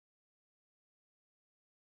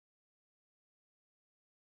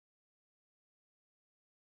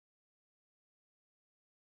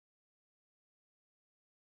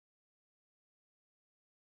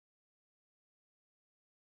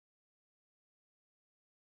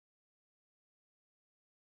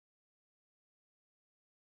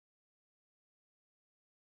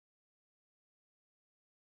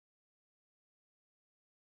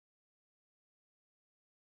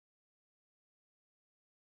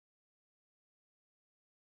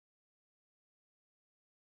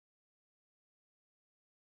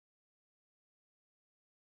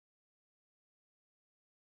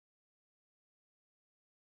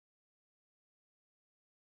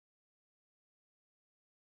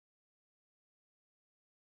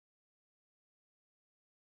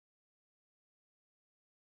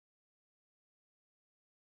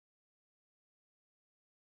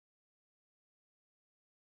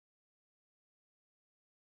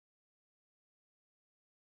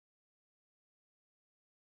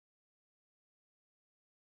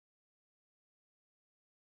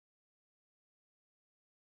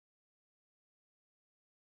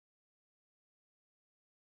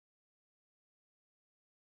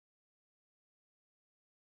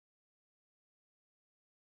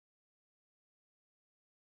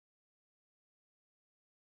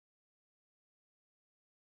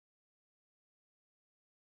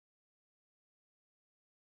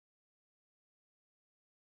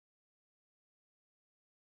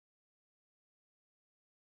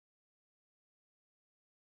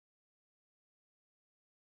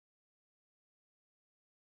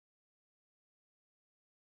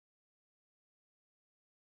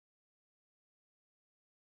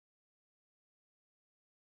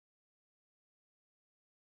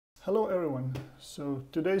Hello everyone, so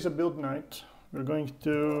today is a build night. We're going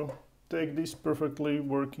to take this perfectly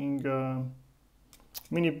working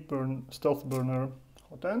stealth burner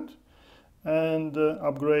hotend and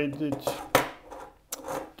upgrade it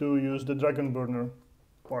to use the dragon burner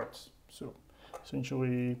parts. So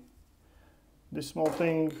essentially this small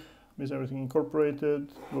thing with everything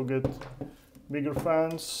incorporated, we'll get bigger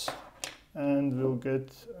fans and we'll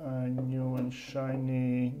get a new and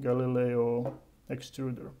shiny Galileo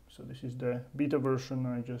extruder. So this is the beta version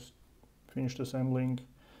I just finished assembling,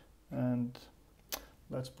 and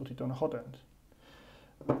let's put it on a hot end.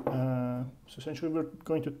 So essentially we're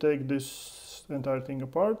going to take this entire thing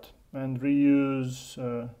apart and reuse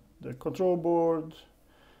the control board,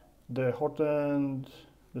 the hot end,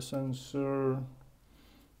 the sensor,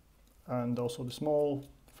 and also the small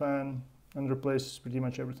fan, and replace pretty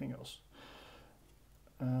much everything else.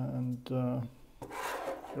 And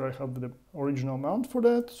here I have the original mount for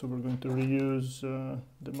that, so we're going to reuse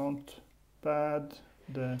the mount pad,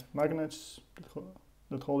 the magnets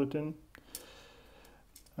that hold it in.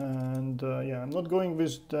 And yeah, I'm still going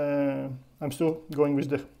with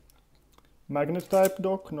the magnet type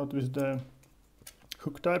dock, not with the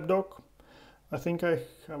hook type dock. I think I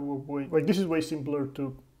have a way, like this is way simpler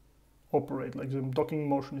to operate, like the docking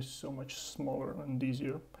motion is so much smaller and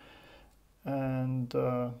easier. And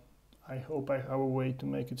I hope I have a way to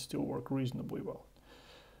make it still work reasonably well.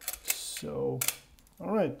 So,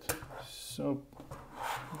 all right, so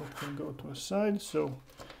that can go to a side. So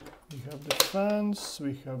we have the fans,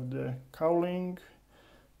 we have the cowling.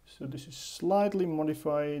 So this is slightly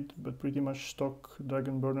modified, but pretty much stock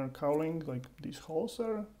dragon burner cowling. Like these holes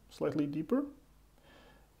are slightly deeper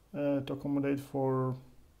to accommodate for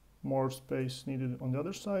more space needed on the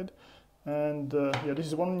other side. And yeah, this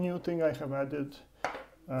is one new thing I have added.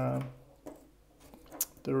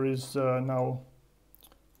 There is now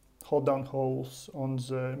hold down holes on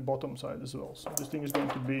the bottom side as well. So this thing is going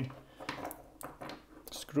to be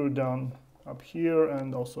screwed down up here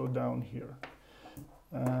and also down here.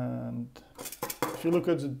 And if you look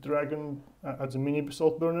at the Dragon, at the mini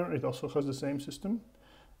salt burner, it also has the same system.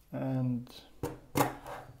 And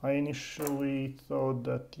I initially thought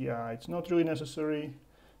that, yeah, it's not really necessary.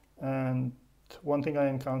 And one thing I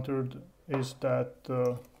encountered is that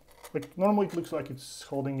like normally it looks like it's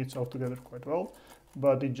holding itself together quite well,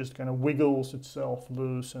 but it just kind of wiggles itself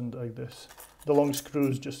loose, and like this, the long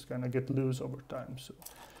screws just kind of get loose over time. So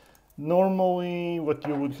normally what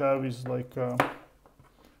you would have is like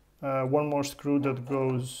one more screw that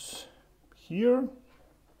goes here,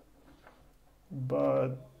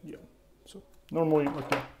 but yeah, so normally,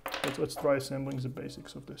 okay, let's try assembling the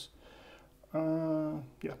basics of this.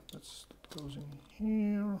 Yeah, that goes in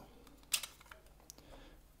here,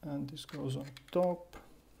 and this goes on top.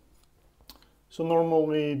 So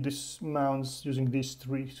normally this mounts using these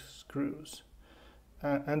 3 screws,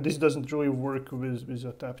 and this doesn't really work with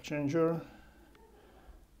a Tpachanger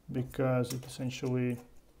because it essentially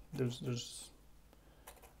you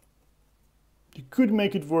could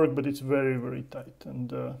make it work, but it's very tight,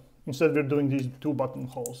 and instead we're doing these 2 button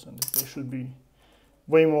holes, and they should be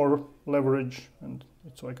way more leverage, and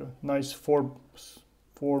it's like a nice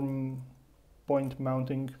 4-point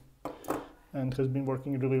mounting, and has been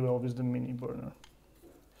working really well with the mini burner.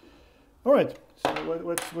 All right, so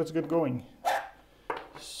let's get going.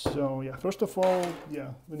 So yeah, first of all,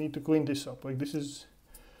 yeah, we need to clean this up. Like this is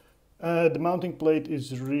the mounting plate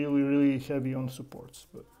is really heavy on supports,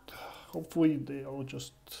 but hopefully they all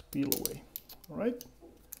just peel away. All right.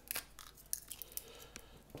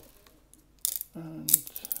 And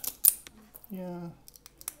yeah,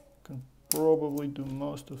 can probably do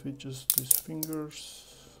most of it just with fingers.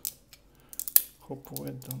 Hopefully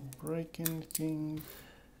I don't break anything.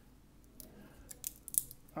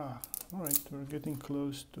 All right, we're getting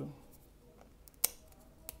close to.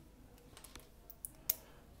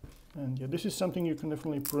 And yeah, this is something you can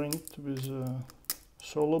definitely print with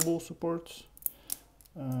soloable supports,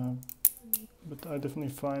 but I definitely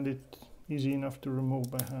find it easy enough to remove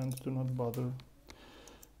by hand, to not bother.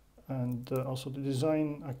 And also the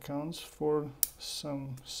design accounts for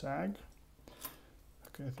some sag.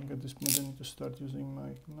 Okay, I think at this point I need to start using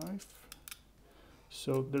my knife.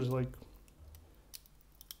 So there's like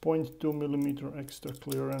 0.2 millimeter extra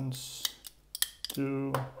clearance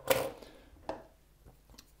to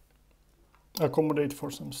accommodate for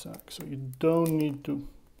some sag. So you don't need to,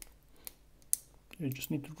 you just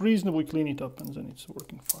need to reasonably clean it up, and then it's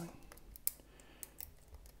working fine.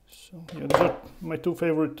 So yeah, these are my 2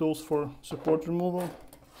 favorite tools for support removal: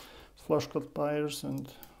 flush cut pliers and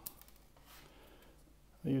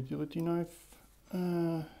a utility knife.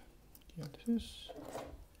 Yeah, this is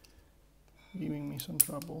giving me some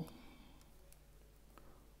trouble.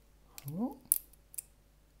 Hello?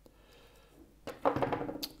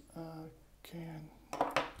 Okay, I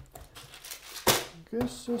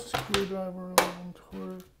guess a screwdriver won't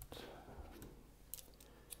hurt.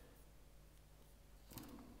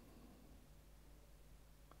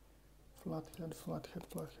 Flathead, flathead,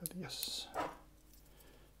 flathead, yes.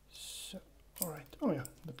 So, alright, oh yeah,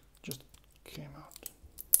 that just came out.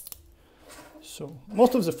 So,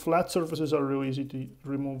 most of the flat surfaces are really easy to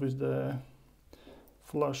remove with the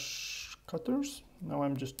flush cutters. Now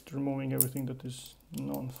I'm just removing everything that is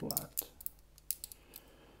non-flat.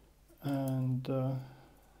 And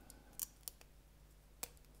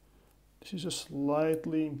this is a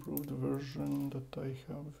slightly improved version that I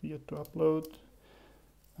have yet to upload.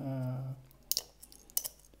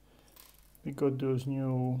 We got those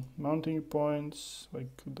new mounting points, like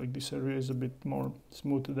this area is a bit more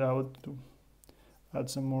smoothed out to add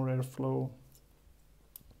some more airflow.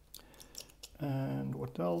 And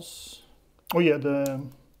what else? Oh yeah, the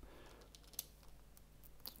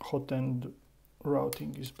hotend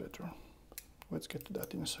routing is better. Let's get to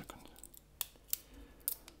that in a second.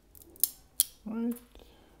 Right,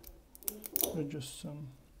 so just some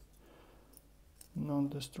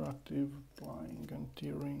non-destructive applying and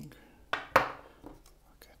tearing.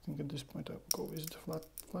 Okay, I think at this point I'll go with the flat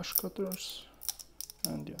flash cutters,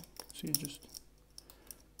 and yeah, see, it just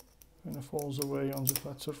kind of falls away on the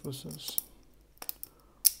flat surfaces.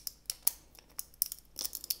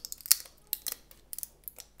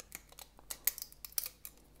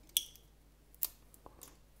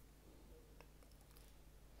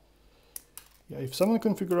 Yeah, if someone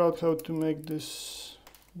can figure out how to make this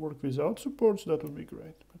work without supports, that would be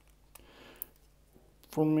great. But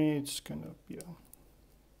for me, it's kind of, yeah.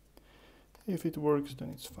 If it works,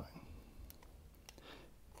 then it's fine.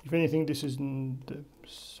 If anything, this is the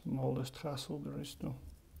smallest hassle there is to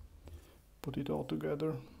put it all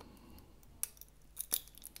together.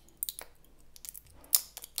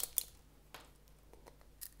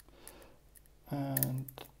 And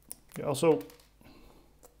yeah, also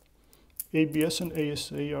ABS and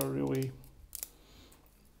ASA are really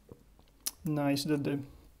nice that the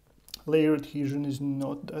layer adhesion is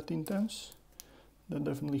not that intense. That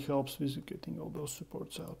definitely helps with getting all those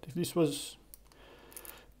supports out. If this was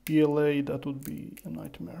PLA, that would be a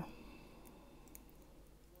nightmare.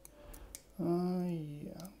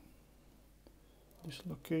 Yeah, this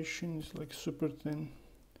location is like super thin.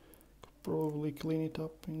 Could probably clean it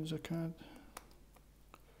up in the CAD.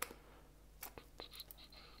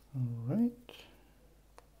 All right.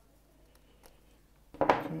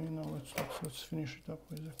 Okay, now let's finish it up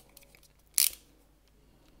with it.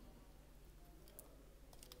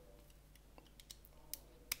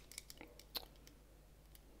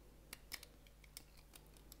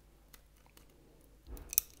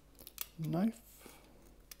 Knife.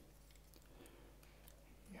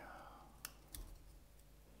 Yeah.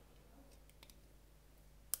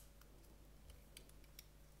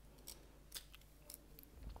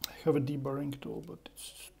 I have a deburring tool, but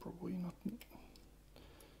it's probably not.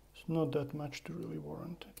 It's not that much to really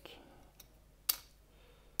warrant it.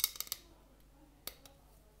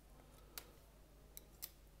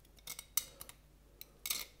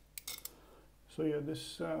 So yeah,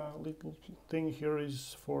 this little thing here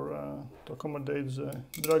is for to accommodate the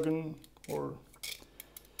Dragon or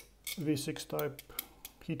V6 type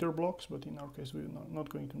heater blocks, but in our case we're not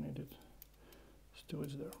going to need it. Still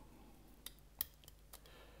it's there.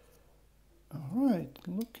 All right,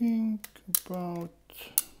 looking about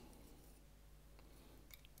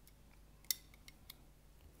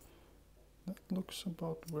that looks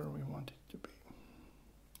about where we want it to be.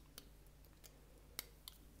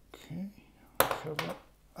 Okay. Have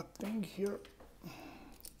a thing here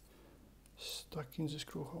stuck in the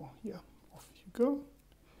screw hole. Yeah, off you go.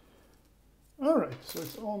 All right, so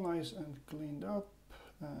it's all nice and cleaned up,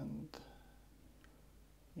 and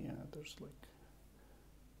yeah, there's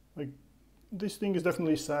like this thing is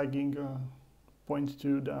definitely sagging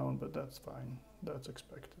 0.2 down, but that's fine. That's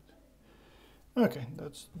expected. Okay,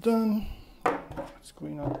 that's done. Let's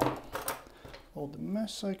clean up all the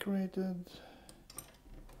mess I created.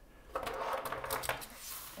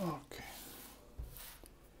 Okay.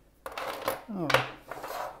 All right.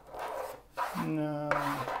 Now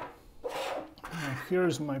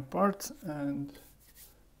here's my part, and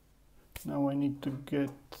now I need to get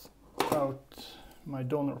out my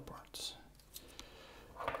donor parts.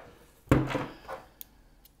 Okay.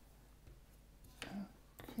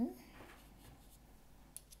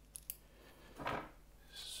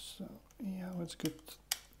 So yeah, let's get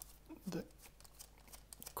the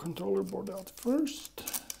controller board out first.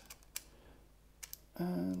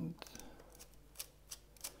 And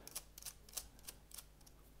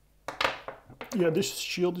yeah, this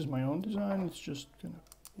shield is my own design. It's just kind of,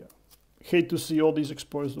 yeah, hate to see all these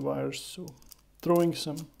exposed wires, so throwing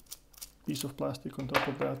some piece of plastic on top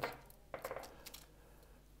of that.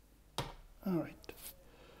 All right,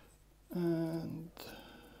 and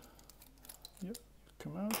yep,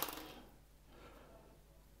 come out.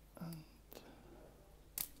 And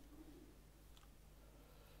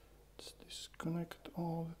let's disconnect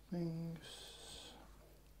all the things.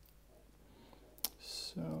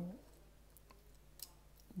 So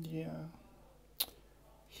yeah,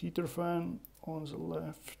 heater fan on the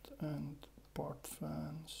left and part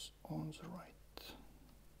fans on the right.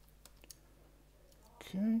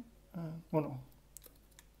 Okay, oh no,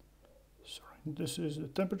 sorry, this is the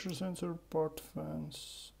temperature sensor, part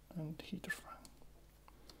fans, and heater fan.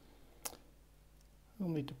 I'll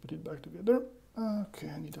need to put it back together. Okay,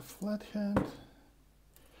 I need a flat hand.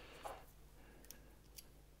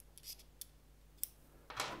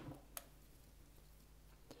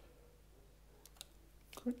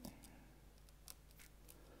 Okay.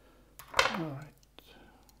 All right.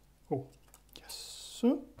 Oh, yes.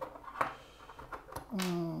 So,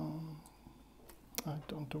 I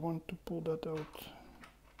don't want to pull that out.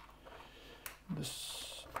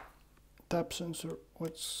 This tap sensor,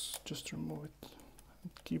 let's just remove it.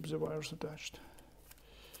 It keeps the wires attached.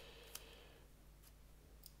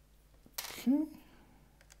 Okay.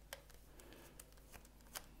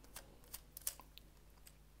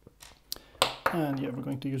 And yeah, we're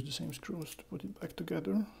going to use the same screws to put it back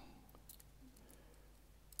together.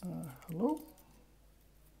 Hello?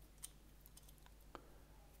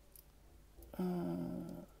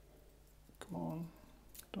 Come on,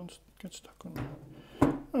 don't get stuck on me.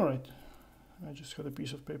 All right, I just had a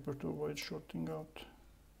piece of paper to avoid shorting out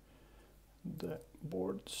the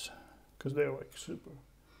boards because they're like super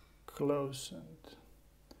close, and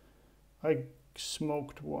I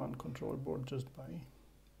smoked one controller board just by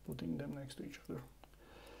putting them next to each other.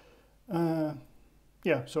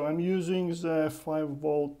 Yeah, so I'm using the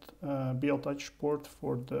 5-volt BL Touch port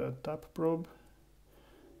for the tap probe.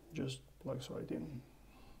 Just plugs right in.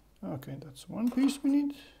 Okay, that's one piece we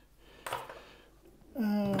need.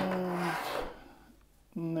 And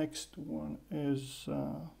next one is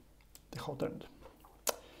the hotend.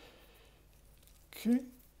 Okay.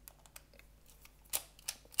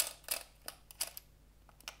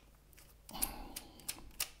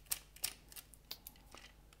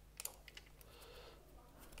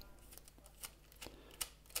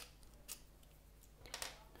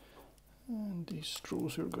 And these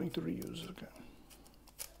screws we're going to reuse again.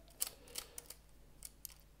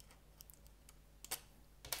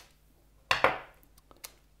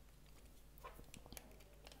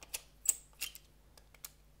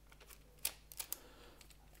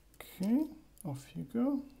 Okay, off you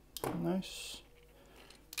go. Nice.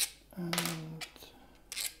 And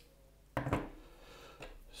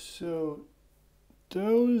so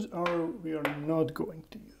those we are not going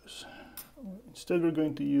to use. Instead, we're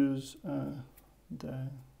going to use the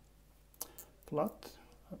flat.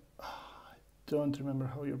 I don't remember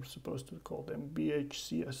how you're supposed to call them.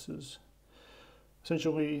 BHCSs.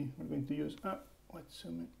 Essentially, we're going to use. Let's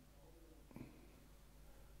zoom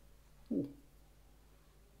in. Ooh.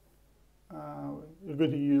 We're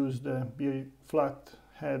going to use the flat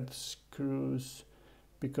head screws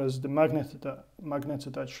because the magnets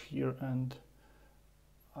attach here, and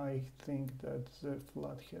I think that the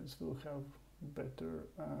flat heads will have better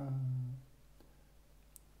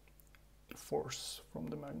force from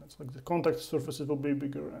the magnets. Like the contact surfaces will be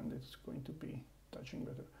bigger and it's going to be touching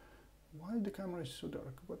better. Why the camera is so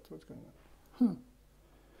dark? What's going on?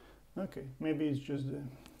 Okay, maybe it's just the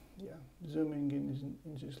zooming in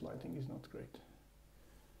this lighting is not great.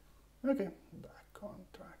 Okay, back on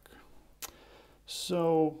track.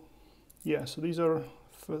 So yeah, so these are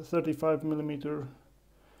 35mm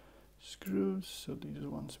screws, so these are the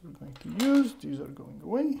ones we're going to use. These are going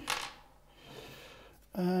away.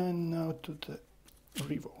 And now to the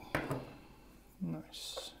Revo.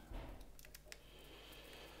 Nice.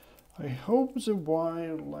 I hope the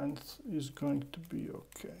wire length is going to be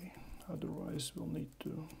okay. Otherwise we'll need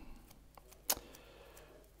to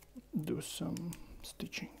do some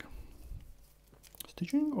stitching.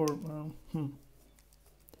 Stitching or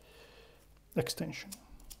extension.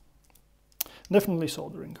 Definitely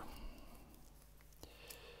soldering.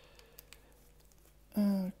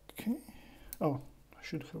 Okay. Oh, I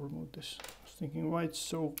should have removed this. I was thinking, why it's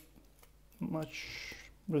so much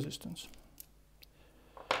resistance?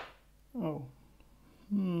 Oh,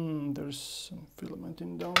 there's some filament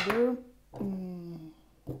in down there.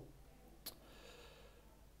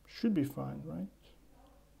 Should be fine, right?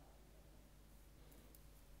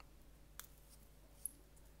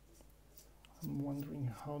 I'm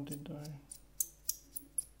wondering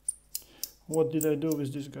what did I do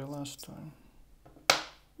with this guy last time?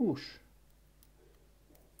 Whoosh.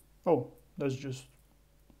 Oh, that's just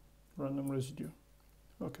random residue.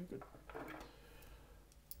 Okay, good.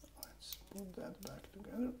 Let's put that back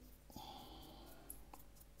together.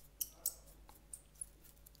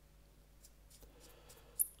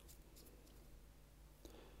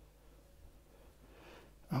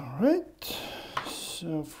 All right.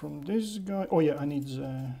 So from this guy, oh yeah, I need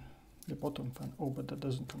the bottom fan. Oh, but that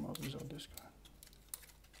doesn't come out without this guy.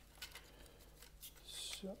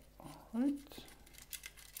 So, all right.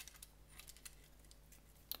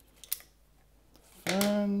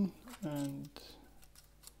 Fan, and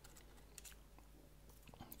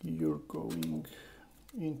you're going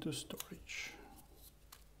into storage.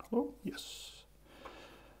 Hello? Yes.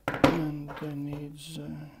 And I need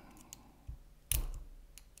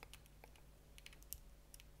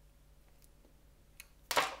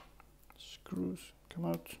screws come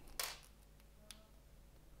out.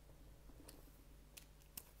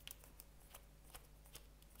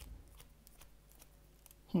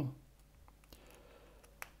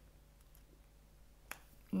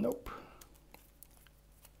 Nope.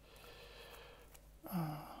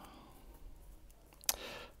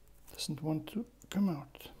 Doesn't want to come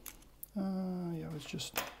out. Yeah, let's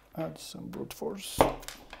just add some brute force.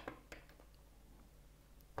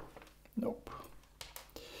 Nope.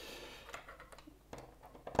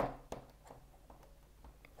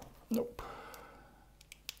 Nope.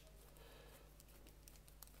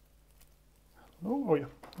 No? Oh yeah,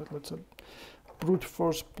 let's add brute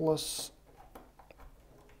force plus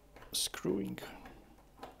screwing.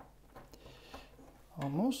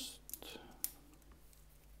 Almost.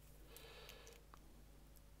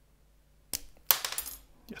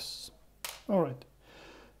 Yes. All right.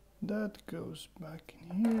 That goes back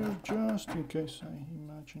in here just in case I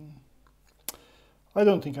imagine. I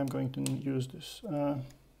don't think I'm going to use this.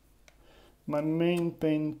 My main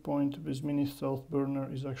pain point with mini stealth burner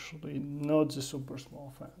is actually not the super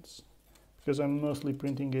small fans, because I'm mostly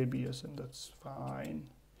printing ABS and that's fine.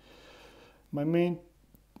 My main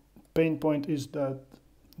pain point is that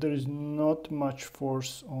there is not much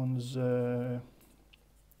force on the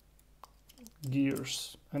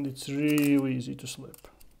gears and it's really easy to slip.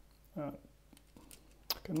 I'm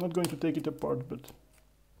not going to take it apart, but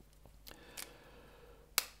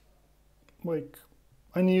like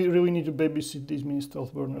I really need to babysit these mini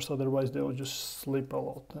stealth burners, otherwise they'll just slip a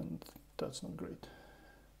lot and that's not great.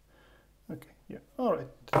 Okay, yeah, all right,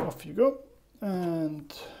 off you go.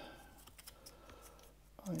 And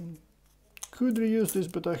I could reuse this,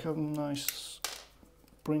 but I have nice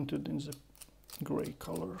printed in the gray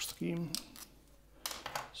color scheme.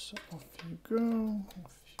 So off you go,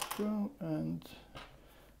 and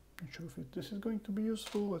I'm not sure if this is going to be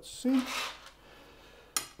useful. Let's see.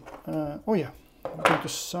 Oh yeah, I'm going to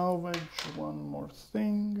salvage one more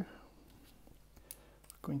thing.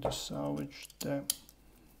 I'm going to salvage the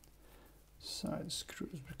side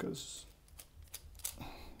screws because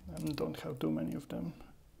I don't have too many of them.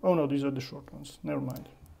 Oh no, these are the short ones. Never mind.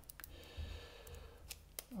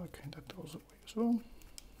 Okay, that goes away as well.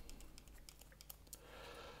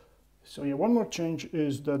 So yeah, one more change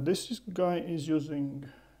is that this guy is using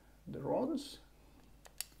the rods,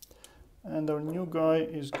 and our new guy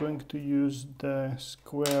is going to use the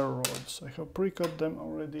square rods. I have pre-cut them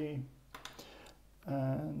already,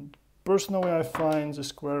 and personally I find the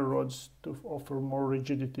square rods to offer more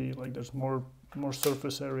rigidity, like there's more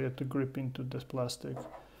surface area to grip into this plastic.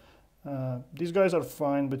 These guys are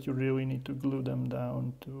fine, but you really need to glue them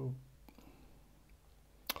down to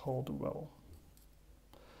hold well.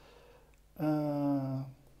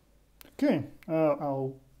 Okay,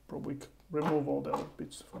 I'll probably remove all the other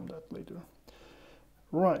bits from that later.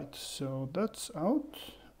 Right, so that's out.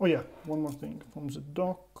 Oh yeah, one more thing. From the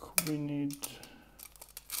dock we need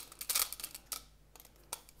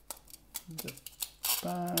the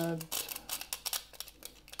pad.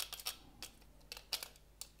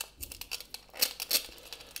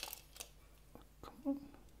 Come on.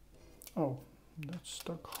 Oh, that's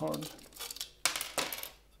stuck hard.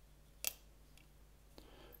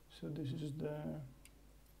 So this is the,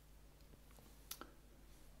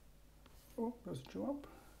 oh, let's zoom up.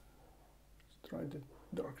 Let's try the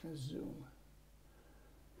darkness zoom.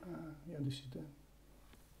 Yeah, this is the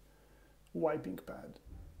wiping pad.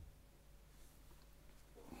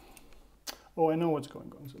 Oh, I know what's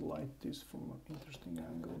going on. The light is from an interesting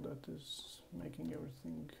angle that is making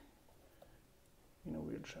everything in a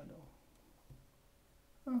weird shadow.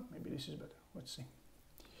 Oh, maybe this is better. Let's see.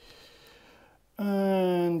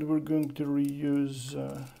 And we're going to reuse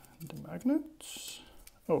the magnets.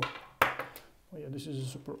 Oh yeah, this is a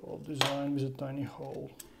super old design with a tiny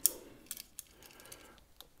hole.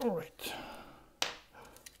 All right.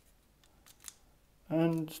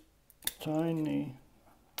 And tiny.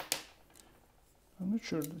 I'm not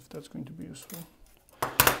sure if that's going to be useful.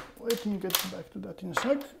 Let me get back to that in a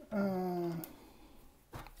sec.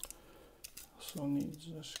 So needs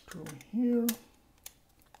a screw here.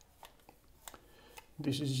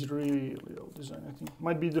 This is really old design, I think.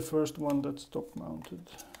 Might be the first one that's top mounted.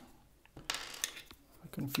 I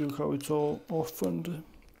can feel how it's all opened.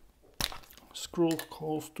 Screw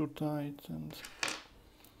holes too tight and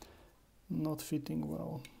not fitting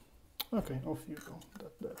well. Okay, off you go.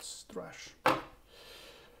 That's trash.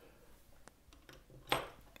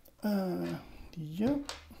 Yeah.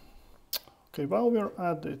 Okay, while we're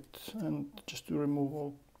at it, and just to remove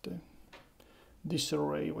all the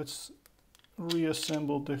disarray, let's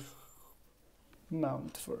reassemble the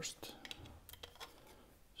mount first.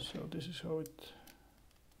 So this is how it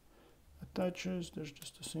attaches. There's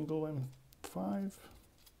just a single M5.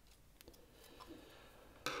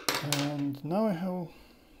 And now I have a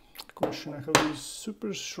question. I have these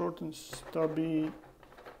super short and stubby,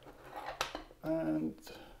 and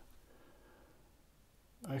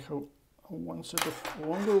I have one set of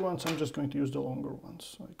longer ones. I'm just going to use the longer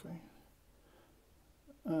ones. Okay.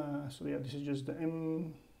 So yeah, this is just the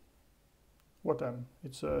M. What M?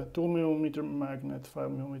 It's a 2mm magnet,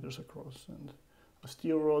 5mm across, and a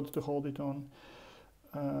steel rod to hold it on.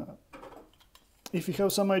 If you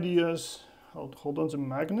have some ideas how to hold on the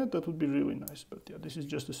magnet, that would be really nice. But yeah, this is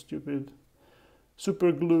just a stupid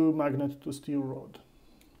super glue magnet to steel rod.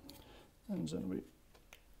 And then we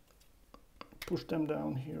push them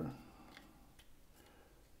down here.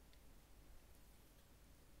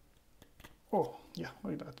 Oh, yeah,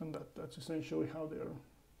 like that, and that's essentially how they're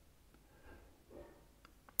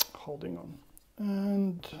holding on.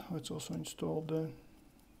 And let's also install that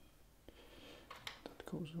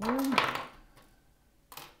goes on.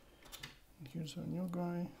 And here's our new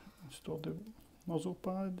guy. Install the nozzle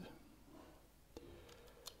pad.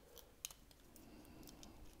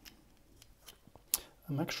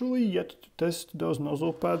 I'm actually yet to test those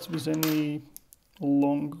nozzle pads with any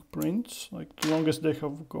long prints. Like the longest they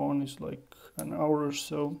have gone is like an hour or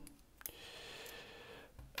so.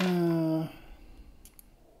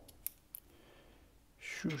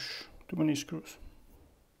 Shush, too many screws.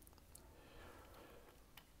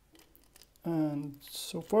 And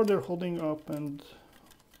so far they're holding up, and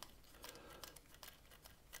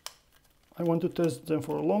I want to test them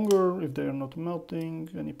for longer if they are not melting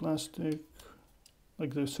any plastic.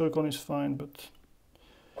 Like the silicone is fine, but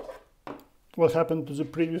what happened to the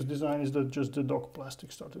previous design is that just the dock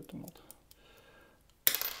plastic started to melt.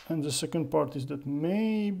 And the second part is that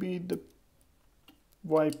maybe the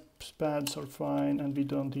wipe pads are fine and we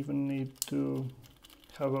don't even need to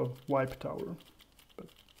have a wipe tower. But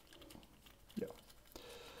yeah,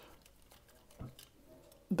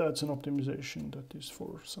 that's an optimization that is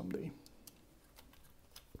for someday.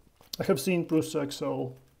 I have seen Prusa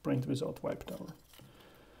XL print without wipe tower.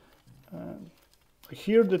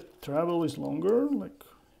 Here the travel is longer, like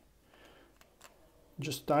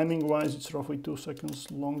just timing wise it's roughly 2 seconds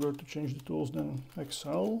longer to change the tools than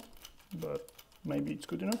XL, but maybe it's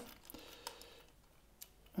good enough.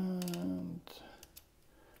 And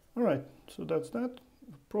alright, so that's that.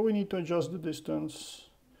 Probably need to adjust the distance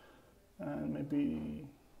and maybe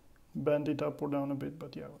bend it up or down a bit,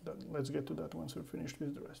 but yeah, let's get to that once we're finished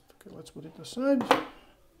with the rest. Okay, let's put it aside.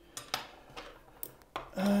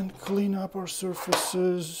 And clean up our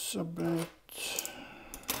surfaces a bit.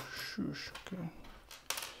 Shush, okay.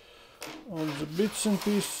 All the bits and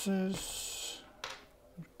pieces.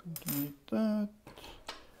 We're going to need that.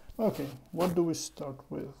 Okay, what do we start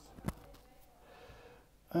with?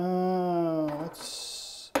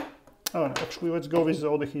 Let's... Oh, no, actually, let's go with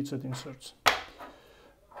all the heatset inserts.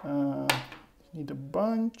 Need a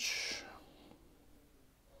bunch.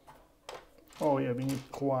 Oh yeah, we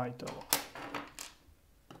need quite a lot.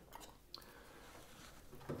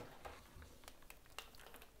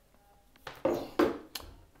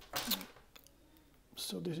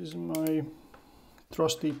 So this is my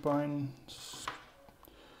trusty Pine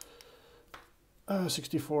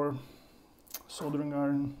 64 soldering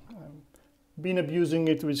iron. I've been abusing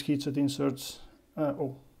it with heatset inserts.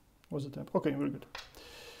 Oh, what's the temp? Okay, very good.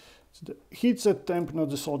 It's the heatset temp, not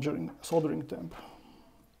the soldering temp.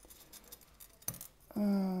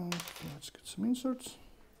 Let's get some inserts.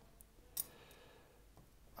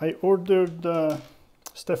 I ordered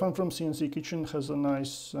Stefan from CNC Kitchen has a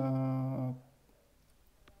nice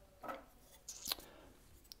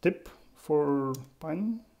tip for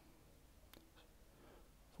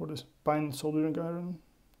this pine soldering iron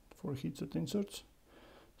for heat set inserts.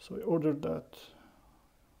 So I ordered that.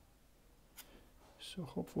 So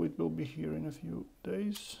hopefully it will be here in a few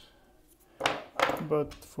days.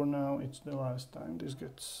 But for now it's the last time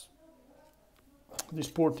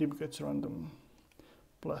this poor tip gets random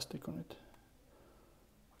plastic on it.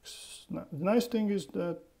 The nice thing is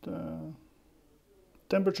that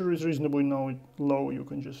temperature is reasonably low, you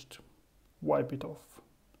can just wipe it off.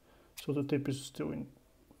 So the tip is still in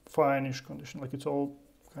fine-ish condition, like it's all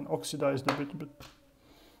kind of oxidized a bit, but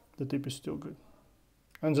the tip is still good.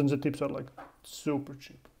 And then the tips are like super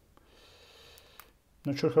cheap.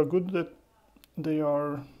 Not sure how good that they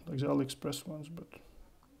are, like the AliExpress ones, but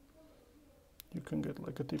you can get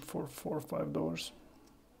like a tip for $4 or $5.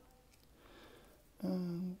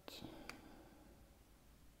 And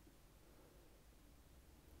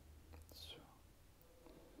so,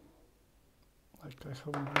 like I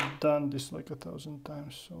have done this like 1,000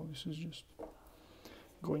 times, so this is just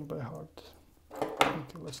going by heart.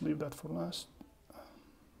 Okay, let's leave that for last.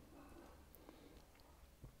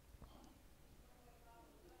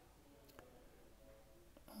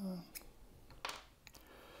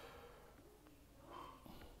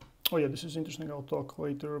 Oh yeah, this is interesting. I'll talk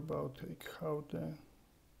later about like how the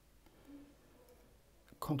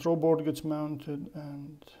control board gets mounted,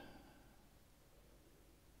 and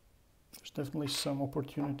there's definitely some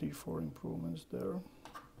opportunity for improvements there.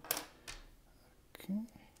 Okay.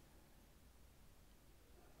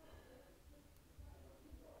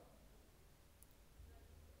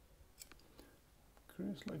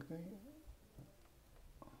 Curious, like they.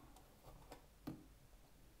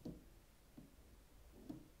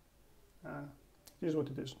 Here's what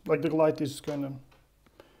it is. Like the light is kind of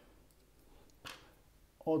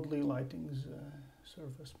oddly lighting the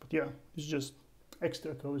surface, but yeah, it's just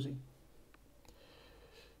extra cozy.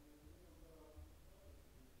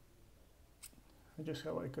 I just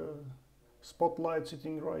have like a spotlight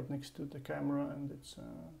sitting right next to the camera, and it's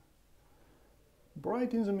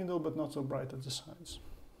bright in the middle, but not so bright at the sides.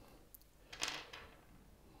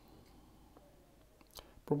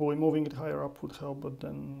 Probably moving it higher up would help, but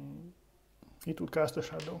then it would cast a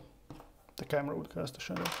shadow. The camera would cast a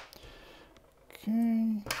shadow.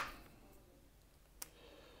 Okay.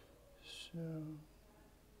 So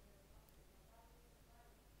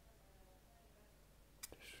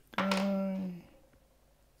this guy.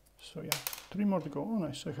 So yeah, 3 more to go. Oh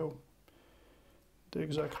nice, I have the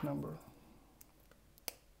exact number.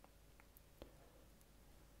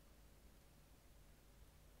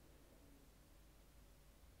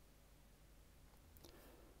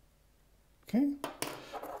 Okay.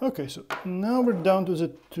 Okay, so now we're down to the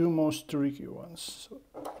 2 most tricky ones. So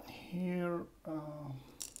here,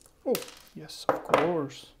 oh yes, of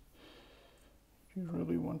course. You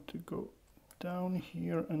really want to go down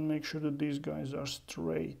here and make sure that these guys are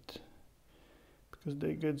straight, because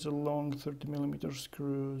they get the long 30mm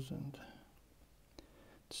screws, and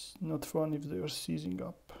it's not fun if they are seizing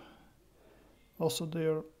up. Also, they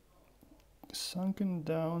are sunken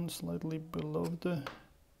down slightly below the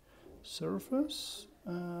surface.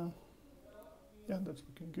 Yeah, that's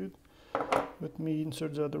looking good. Let me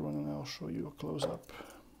insert the other one and I'll show you a close-up.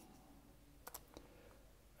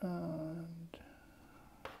 And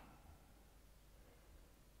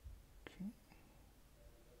okay.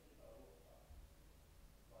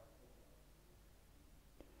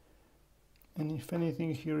 And if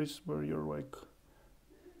anything, here is where your like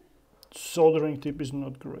soldering tip is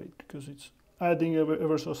not great, because it's adding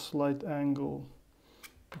ever so slight angle,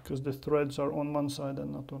 because the threads are on one side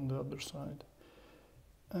and not on the other side.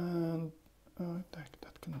 And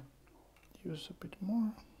that can use a bit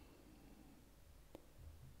more.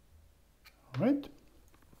 All right.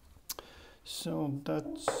 So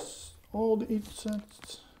that's all the heat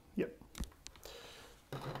sets. Yep.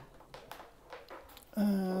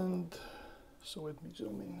 And so let me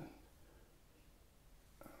zoom in.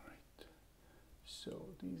 All right. So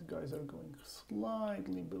these guys are going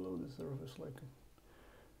slightly below the surface, like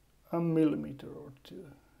a millimeter or 2.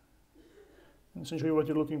 And essentially what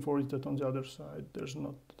you're looking for is that on the other side there's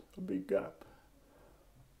not a big gap.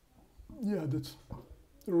 Yeah, that's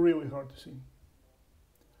really hard to see.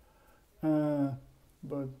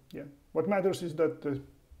 But yeah, what matters is that the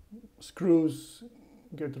screws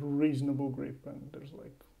get reasonable grip, and there's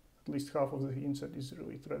like at least half of the inset is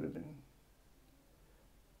really threaded in.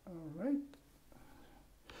 All right.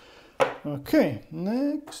 Okay,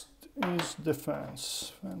 next is the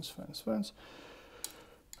fans. Fans.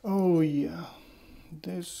 Oh yeah,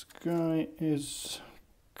 this guy is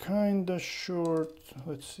kinda short.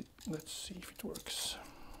 Let's see if it works.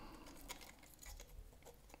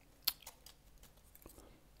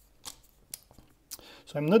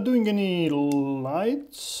 So I'm not doing any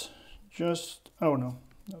lights, just, oh no,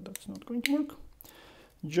 that's not going to work.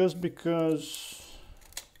 Just because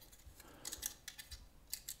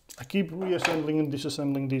I keep reassembling and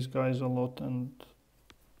disassembling these guys a lot, and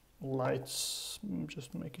lights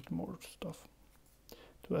just make it more stuff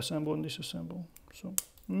to assemble and disassemble. So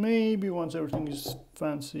maybe once everything is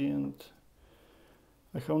fancy and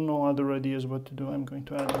I have no other ideas what to do, I'm going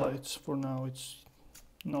to add lights. For now, it's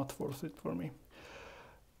not worth it for me.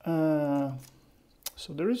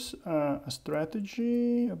 So there is a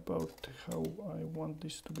strategy about how I want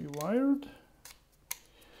this to be wired.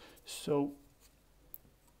 So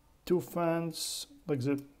two fans, like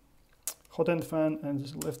the hot end fan and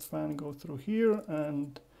the left fan, go through here,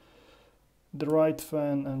 and the right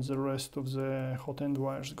fan and the rest of the hot end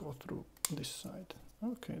wires go through this side.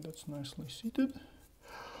 Okay, that's nicely seated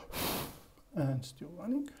and still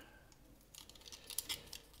running.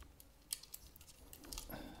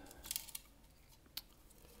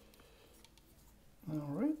 All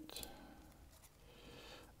right,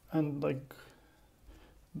 and like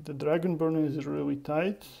the dragon burner is really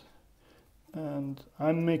tight, and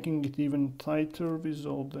I'm making it even tighter with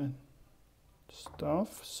all the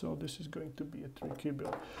stuff, so this is going to be a tricky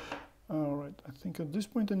build. All right, I think at this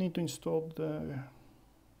point I need to install the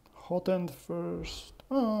hot end first.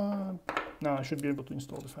 No, I should be able to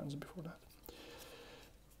install the fans before that.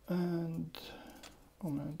 And oh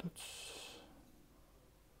man,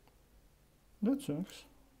 that sucks.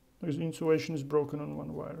 Like the insulation is broken on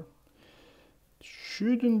one wire. It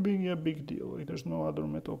shouldn't be a big deal. Like there's no other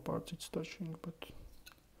metal parts it's touching, but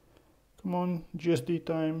come on, GSD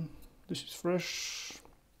time. This is fresh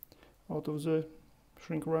out of the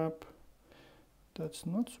shrink wrap. That's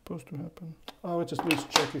not supposed to happen. Let's just please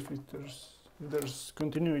check if there's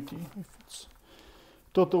continuity. If it's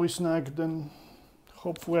totally snagged, then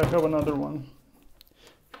hopefully I have another one.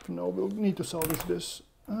 If no, we'll need to salvage this.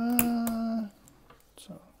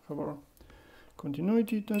 So have our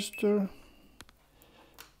continuity tester,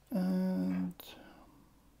 and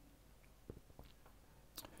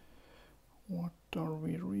what are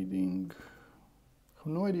we reading? I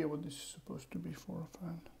have no idea what this is supposed to be for a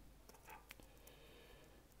fan,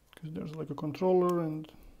 because there's like a controller,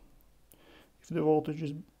 and if the voltage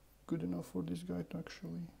is good enough for this guy to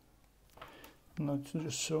actually not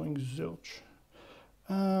just showing zilch.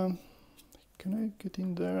 Can I get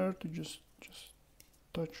in there to just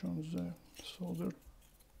touch on the solder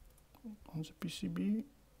on the PCB?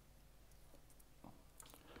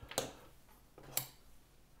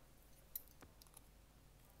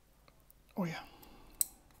 Oh yeah.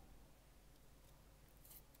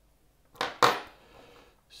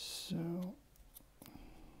 So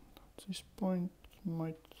at this point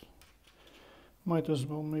might as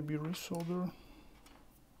well maybe resolder.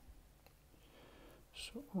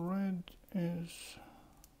 So red is,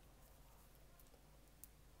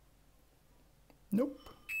 nope.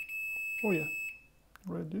 Oh yeah,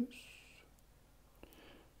 red is,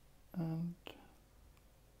 and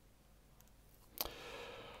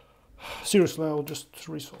seriously, I'll just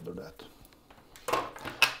resolder that.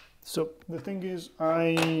 So the thing is,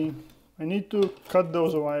 I need to cut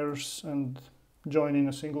those wires and join in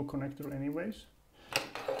a single connector anyways,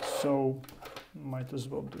 so might as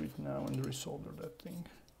well do it now and resolder that thing.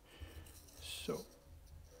 So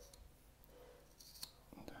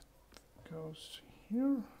that goes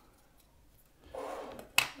here,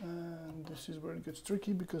 and this is where it gets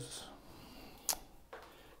tricky because I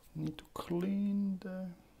need to clean the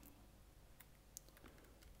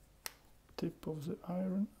tip of the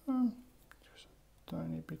iron. Just a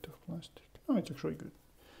tiny bit of plastic. Oh, it's actually good.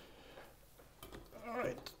 All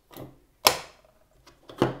right.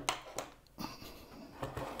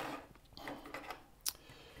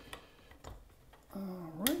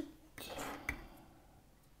 All right.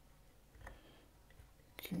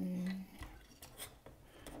 Okay.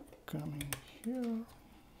 Coming here.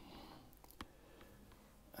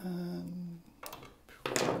 And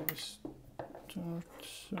before I start,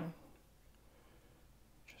 so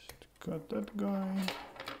just cut that guy.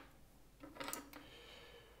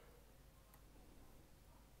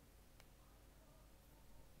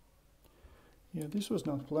 Yeah, this was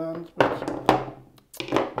not planned, but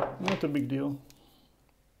not a big deal.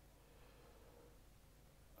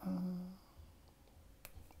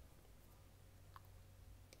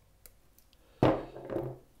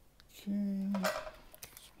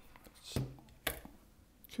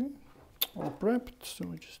 Okay, all prepped, so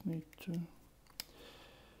we just need to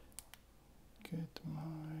get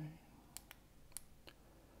my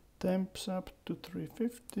temps up to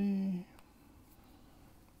 350.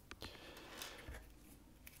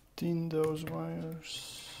 Tin those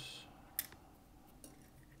wires.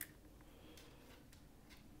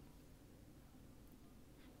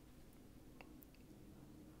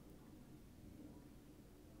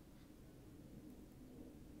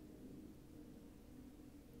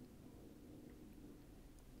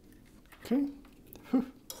 Okay.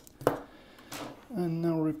 And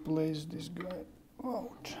now replace this guy out.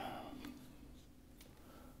 Okay,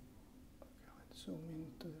 let's zoom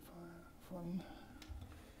into the fun.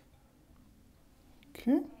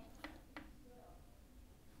 Okay.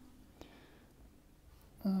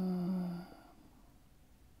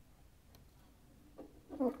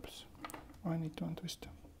 Oops, I need to untwist.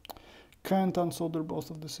 Can't unsolder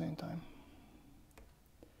both at the same time.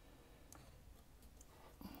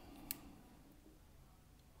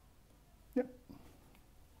 Yep.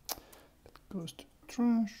 That goes to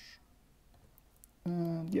trash.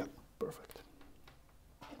 And yeah, perfect.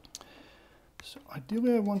 So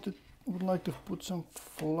ideally I would like to put some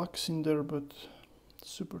flux in there, but it's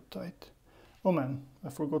super tight. Oh man, I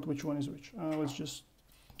forgot which one is which. Let's just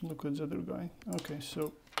look at the other guy. Okay,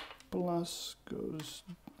 so plus goes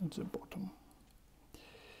at the bottom.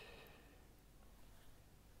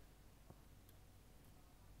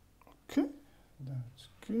 Okay, that's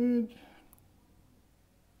good.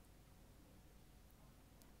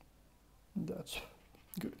 That's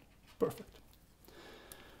good. Perfect.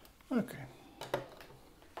 Okay.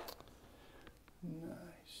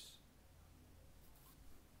 Nice.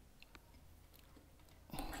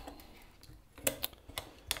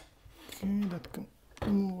 Okay, that can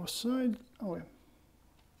move aside. Oh yeah.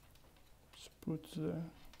 Let's put the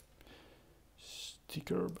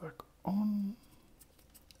sticker back on.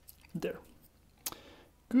 There.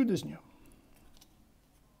 Good as new.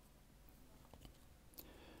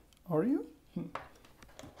 Are you?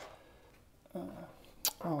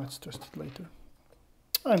 Oh, let's test it later.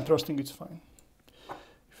 I'm trusting it's fine.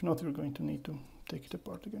 If not, we're going to need to take it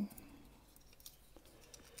apart again.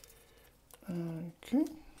 Okay,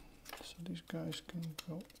 so these guys can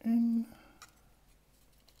go in.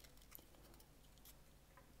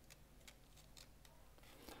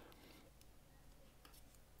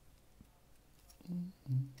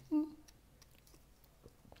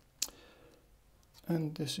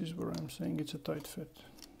 And this is where I'm saying it's a tight fit.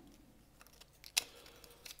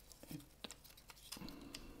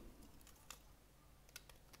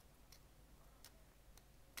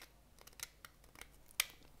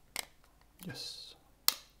 Yes.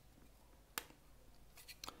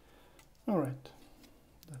 All right.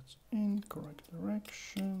 That's in correct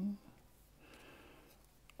direction.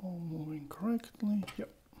 All moving correctly. Yep.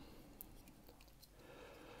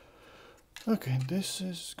 Okay, this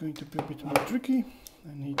is going to be a bit more tricky.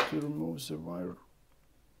 I need to remove the wire.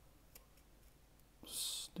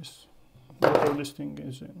 This, whatever this thing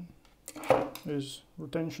is in, is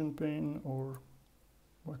retention pin or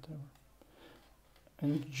whatever.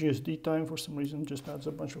 And GSD time for some reason just adds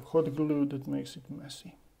a bunch of hot glue that makes it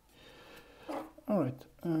messy. All right,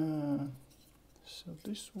 so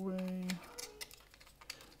this way,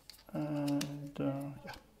 and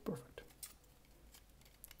yeah, perfect.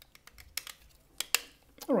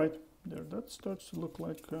 All right, there, that starts to look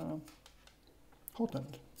like hot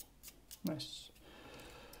end. Nice.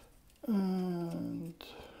 And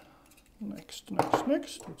next,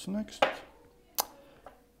 what's next?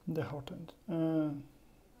 The hot end.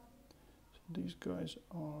 So these guys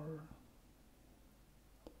are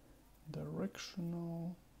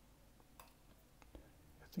directional.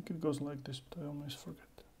 I think it goes like this, but I always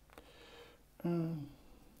forget.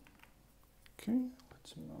 Okay,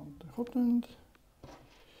 let's mount the hot end.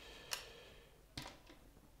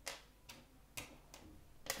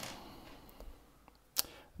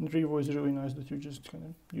 And Revo is really nice that you just kind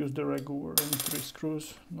of use the regular M3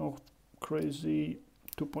 screws, no crazy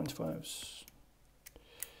 2.5s.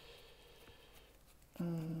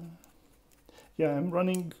 Yeah, I'm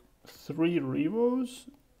running 3 Revos,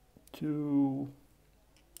 2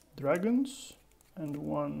 Dragons, and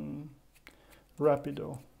 1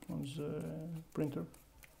 Rapido on the printer.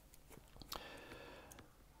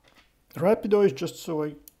 Rapido is just so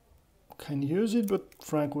I can use it, but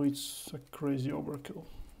frankly it's a crazy overkill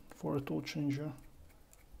for a tool changer.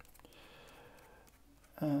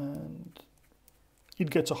 And it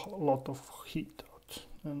gets a lot of heat out.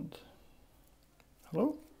 And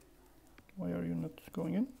hello? Why are you not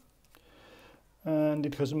going in? And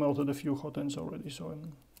it has melted a few hot ends already, so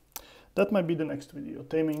that might be the next video,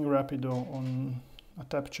 taming Rapido on a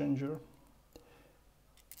Tpachanger.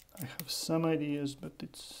 I have some ideas, but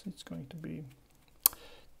it's going to be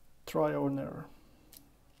trial and error.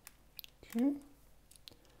 Okay,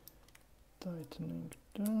 tightening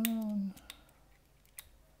down,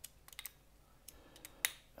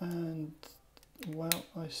 and well,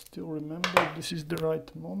 I still remember this is the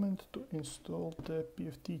right moment to install the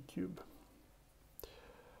PFT cube.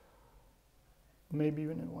 Maybe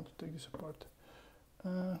even I want to take this apart.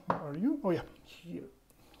 Where are you? Oh yeah, here.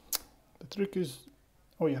 The trick is,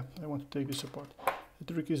 oh yeah, I want to take this apart.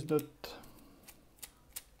 The trick is that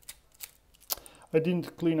I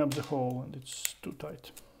didn't clean up the hole and it's too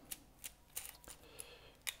tight.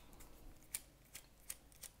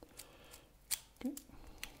 Okay.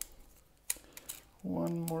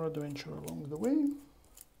 One more adventure along the way.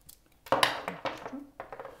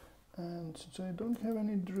 And since I don't have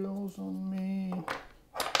any drills on me,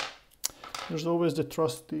 there's always the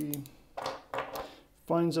trusty,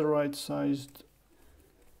 find the right sized,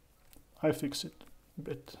 I fix it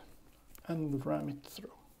bit and ram it through.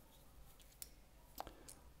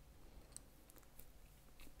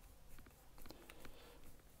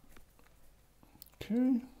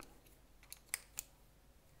 Okay.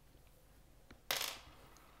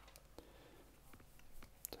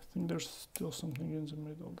 I think there's still something in the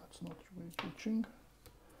middle that's not really reaching.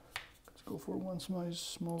 Let's go for one size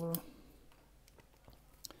smaller.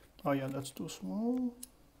 Oh yeah, that's too small.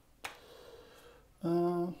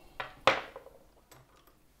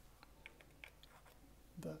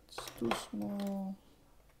 That's too small.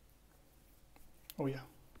 Oh yeah,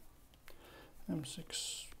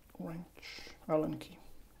 M6 wrench, Allen key.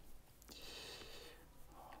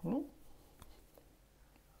 Hello?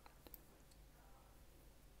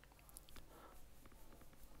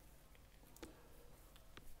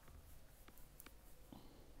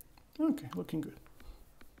 Okay, looking good.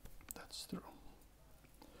 That's through.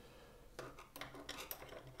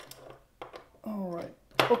 All right,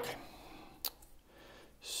 okay.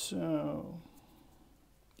 So,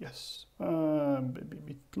 yes, maybe a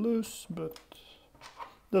bit loose, but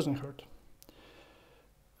doesn't hurt.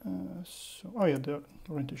 So, oh yeah, the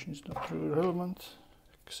orientation is not really relevant,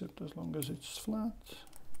 except as long as it's flat,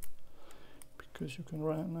 because you can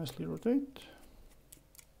nicely rotate.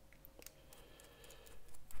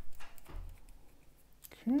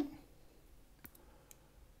 Okay,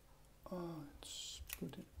 let's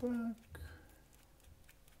put it back.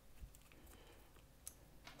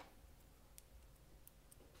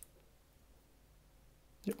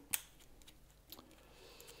 Yep.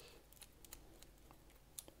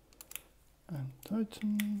 And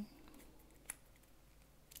tighten.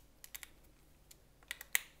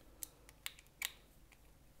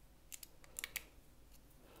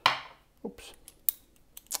 Oops.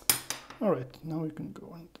 All right, now we can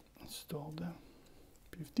go and install the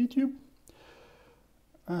PFT tube,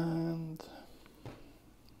 and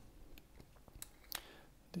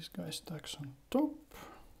this guy stacks on top.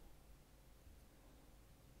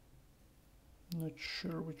 Not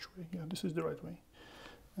sure which way. Yeah, this is the right way.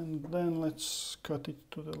 And then let's cut it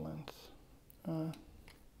to the length.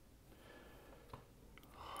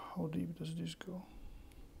 How deep does this go?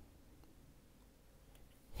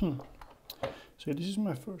 So this is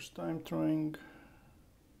my first time trying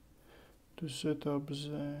to set up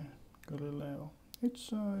the Galileo.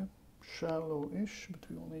 It's shallow-ish, but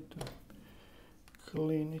we will need to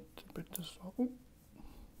clean it a bit as well. Ooh.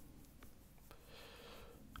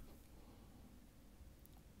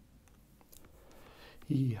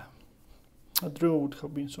 Yeah, a drill would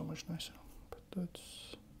have been so much nicer, but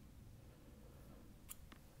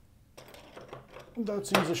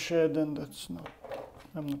that's in the shed, and that's not,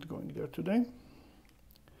 I'm not going there today.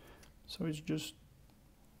 So it's just,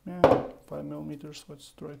 yeah, 5mm.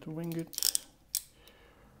 Let's try to wing it.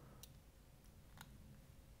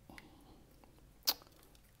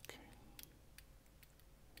 Okay.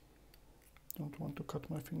 Don't want to cut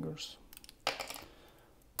my fingers.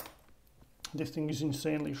 This thing is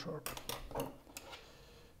insanely sharp.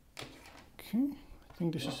 Okay, I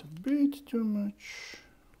think this is a bit too much.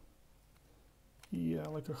 Yeah,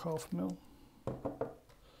 like a 1/2 mil.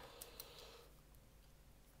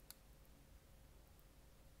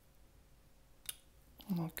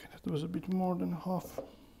 Okay, that was a bit more than half.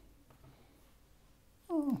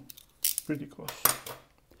 Oh, pretty close.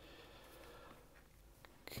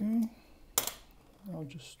 Okay, I'll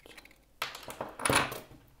just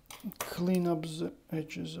clean up the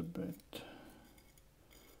edges a bit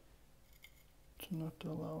to not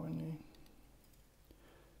allow any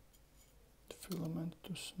filament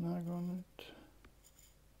to snag on it.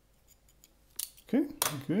 Okay,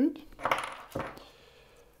 good.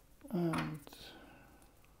 And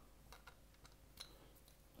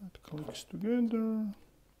that mixed together.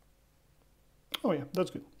 Oh yeah,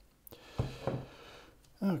 that's good.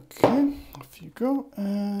 Okay, off you go,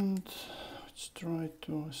 and let's try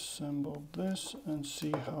to assemble this and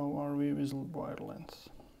see how are we with wire length.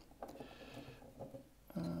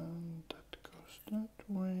 And that goes that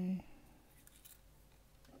way.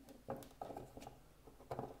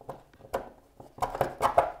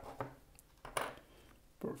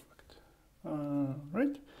 Perfect.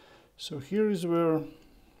 Right, so here is where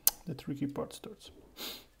the tricky part starts.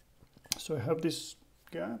 So I have this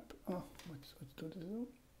gap. Oh, let's do this.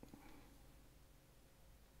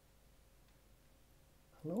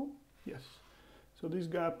 Hello? Yes. So this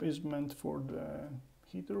gap is meant for the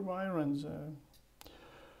heater wire and the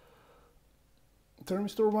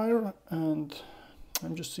thermistor wire, and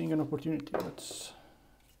I'm just seeing an opportunity.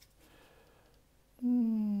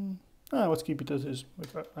 Let's keep it as is.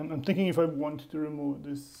 Like I'm thinking if I want to remove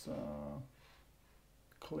this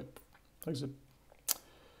clip, like the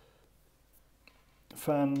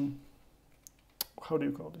fan, how do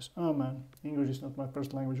you call this? Oh man, English is not my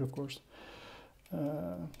first language, of course.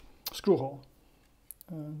 Screw hole,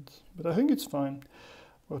 but I think it's fine.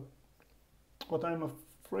 But what I'm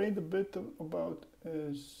afraid a bit about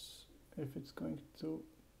is if it's going to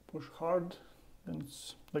push hard, then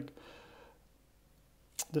it's like,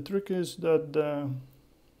 the trick is that the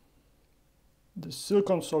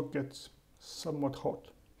silicone sock gets somewhat hot,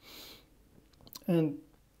 and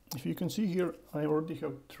if you can see here, I already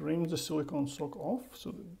have trimmed the silicone sock off,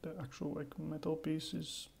 so the actual like metal piece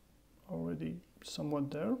is already somewhat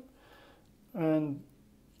there. And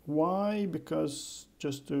why? Because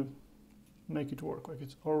just to make it work, like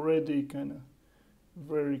it's already kind of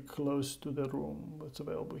very close to the room that's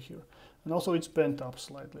available here. And also it's bent up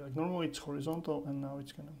slightly, like normally it's horizontal and now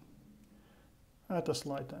it's kind of at a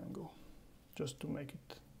slight angle, just to make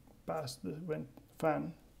it past the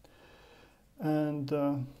fan. And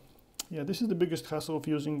yeah, this is the biggest hassle of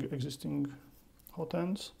using existing hot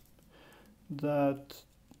ends, that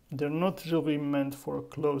they're not really meant for a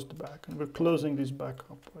closed back, and we're closing this back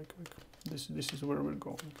up, like this is where we're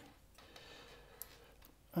going.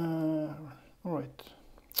 All right,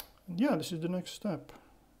 and yeah, this is the next step.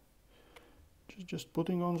 Just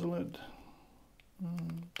putting on the lid,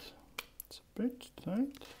 and it's a bit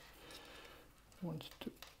tight. I want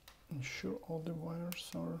to ensure all the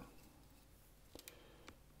wires are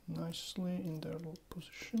nicely in their little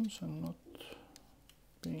positions and not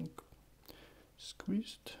being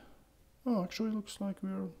squeezed. Oh, actually looks like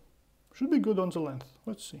should be good on the length.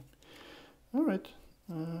 Let's see. All right,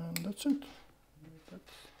 and that's it.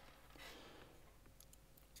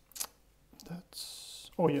 That's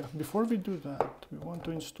oh yeah, before we do that, we want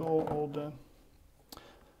to install all the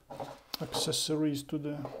accessories to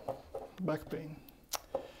the back pane.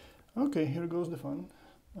 Okay, here goes the fun.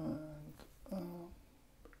 And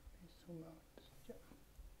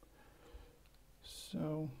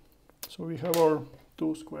so we have our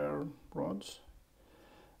 2 square rods,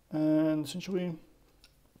 and essentially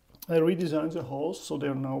I redesigned the holes so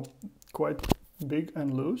they're now quite big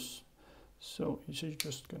and loose. So it's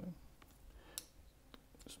just gonna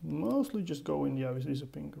mostly just go in, yeah, with a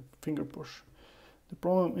finger push. The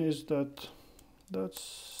problem is that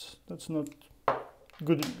that's not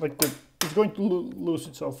good, like it's going to lose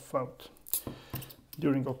itself out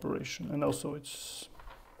during operation, and also it's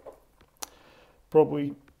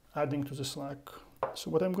probably adding to the slack. So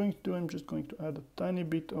what I'm going to do, I'm just going to add a tiny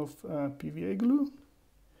bit of PVA glue.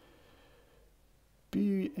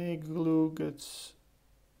 PVA glue gets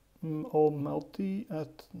all melty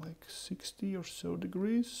at like 60 or so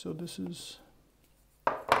degrees, so this is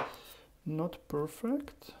not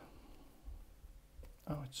perfect.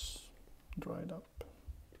 Oh, it's dried up,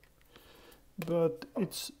 but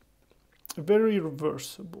it's very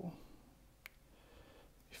reversible.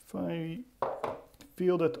 If I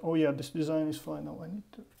feel that, oh yeah, this design is fine now, I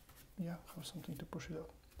need to, yeah, have something to push it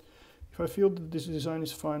out. If I feel that this design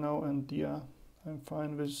is fine now, and yeah, I'm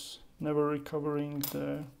fine with never recovering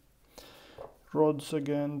the rods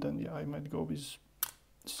again, then yeah, I might go with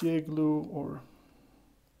CA glue or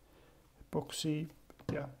epoxy.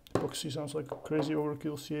 Yeah, epoxy sounds like a crazy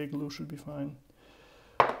overkill. CA glue should be fine.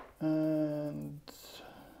 And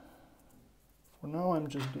for now, I'm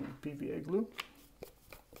just doing PVA glue.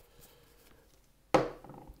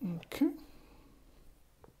 Okay.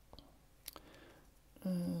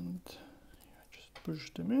 And yeah, just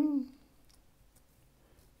push them in.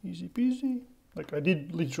 Easy peasy. Like I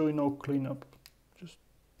did literally no cleanup. Just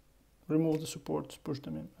remove the supports, push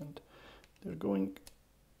them in, and they're going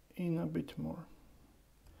in a bit more.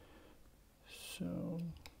 So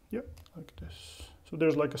yeah, like this. So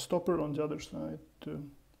there's like a stopper on the other side to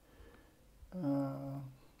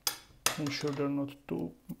ensure they're not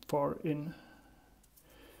too far in.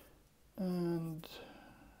 And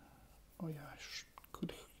oh yeah, I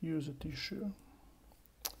could use a tissue.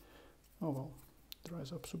 Oh well,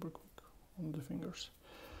 dries up super quick on the fingers.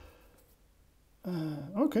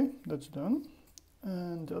 Okay, that's done.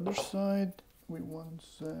 And the other side, we want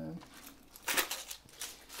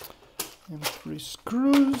M3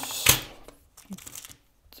 screws.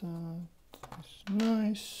 That is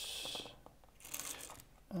nice.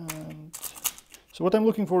 And so what I'm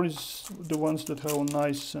looking for is the ones that have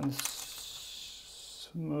nice and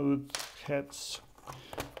smooth heads,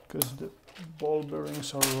 because the ball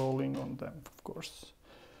bearings are rolling on them, of course.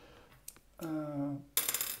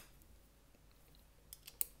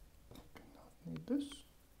 Need this.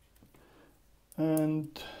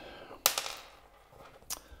 And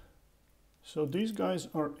so these guys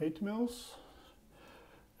are 8 mils.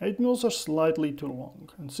 8 mils are slightly too long,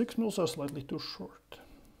 and 6 mils are slightly too short.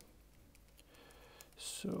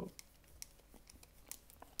 So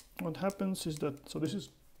what happens is that, so this is,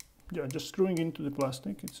 yeah, just screwing into the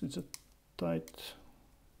plastic. It's a tight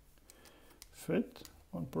fit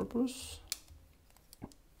on purpose.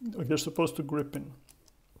 Like they're supposed to grip in.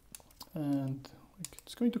 And like,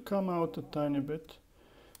 it's going to come out a tiny bit.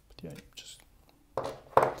 But yeah, just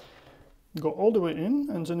go all the way in,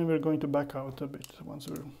 and then we're going to back out a bit once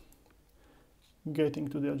we're getting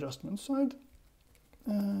to the adjustment side.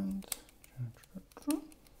 And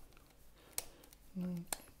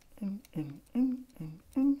in.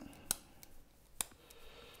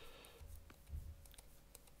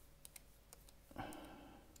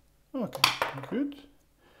 Okay, good.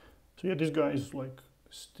 So yeah, this guy is like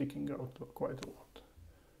sticking out quite a lot.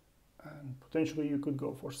 And potentially you could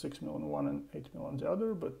go for 6 mil on one and 8 mil on the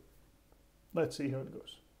other, but let's see how it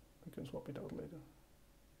goes. We can swap it out later.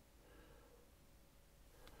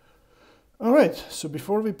 All right, so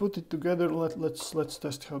before we put it together, let's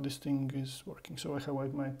test how this thing is working. So I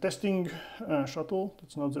have my testing shuttle.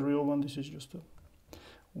 That's not the real one. This is just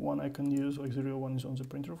one I can use. Like the real one is on the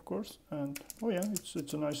printer, of course. And oh yeah,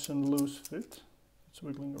 it's a nice and loose fit. It's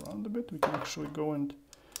wiggling around a bit. We can actually go and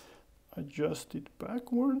adjust it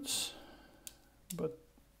backwards, but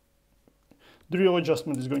the real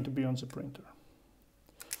adjustment is going to be on the printer.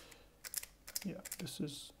 Yeah, this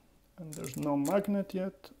is, and there's no magnet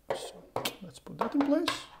yet, so let's put that in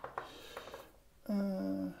place.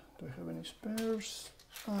 Do I have any spares?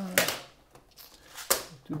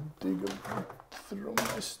 To dig a bit through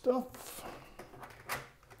my stuff.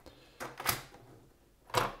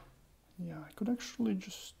 Yeah, I could actually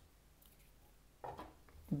just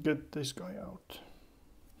get this guy out.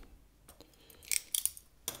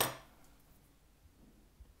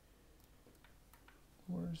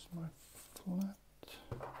 Where's my flat?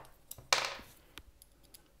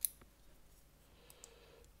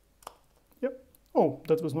 Yep. Oh,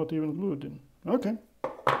 that was not even glued in. Okay.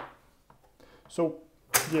 So,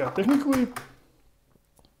 yeah, technically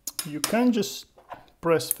you can just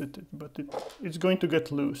press fit it, but it's going to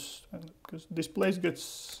get loose, and because this place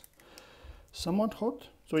gets somewhat hot.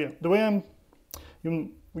 So yeah, the way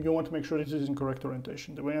you want to make sure this is in correct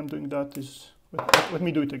orientation. The way I'm doing that is, let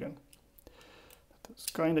me do it again. That's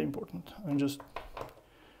kind of important. I'm just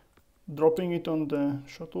dropping it on the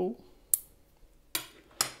shuttle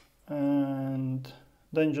and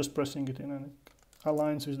then just pressing it in, and it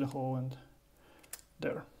aligns with the hole, and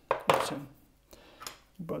there, it's in.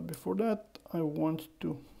 But before that, I want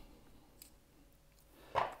to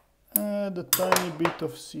add a tiny bit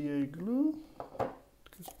of CA glue.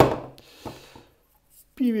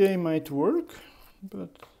 PVA might work, but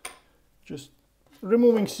just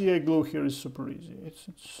removing CA glue here is super easy.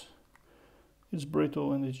 It's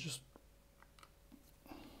brittle and it just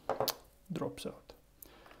drops out.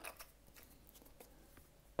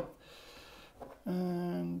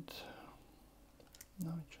 And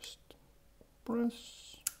now just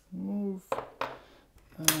press, move,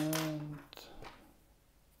 and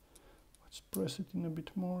let's press it in a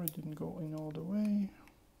bit more. It didn't go in all the way.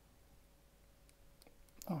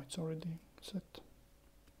 Oh, it's already set.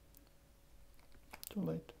 Too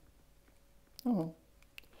late. Oh well.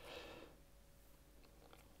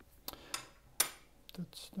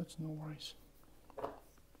 That's no worries.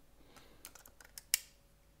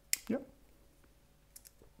 Yep.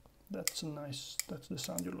 That's the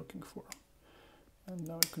sound you're looking for. And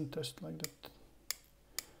now you can test like that.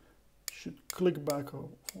 Should click back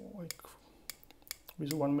like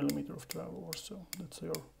with 1 millimeter of travel or so.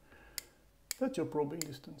 That's your probing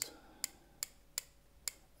distance.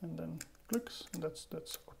 And then clicks, and that's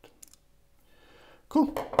out.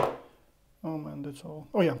 Cool. Oh man, that's all.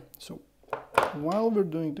 Oh yeah, so while we're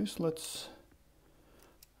doing this, let's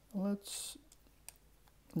let's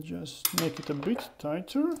just make it a bit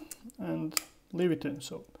tighter and leave it in.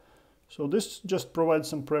 So this just provides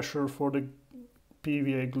some pressure for the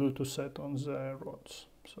PVA glue to set on the rods,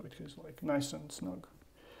 so it is like nice and snug.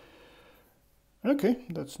 Okay,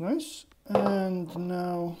 that's nice. And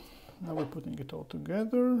now we're putting it all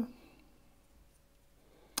together.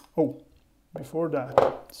 Oh, before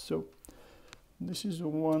that, so this is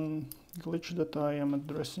one glitch that I am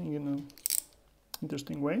addressing in an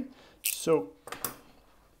interesting way. So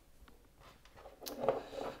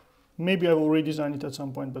maybe I will redesign it at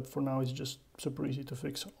some point, but for now it's just super easy to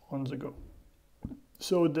fix on the go.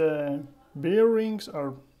 So the bearings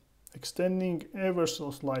are extending ever so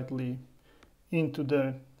slightly into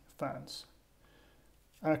the fans.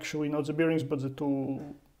 Actually, not the bearings, but the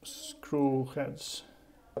two screw heads.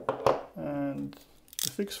 And the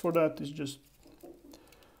fix for that is just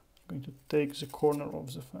going to take the corner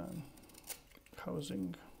of the fan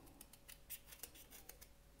housing.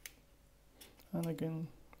 And again,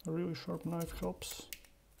 a really sharp knife helps.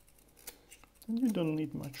 And you don't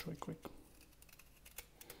need much, right quick.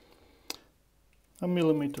 A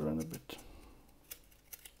millimeter and a bit.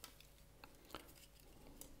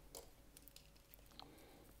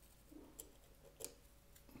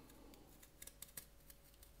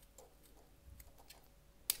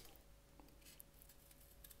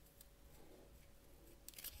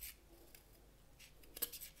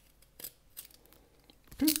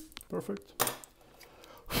 Okay, perfect.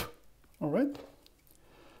 All right.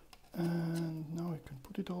 And now I can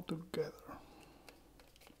put it all together.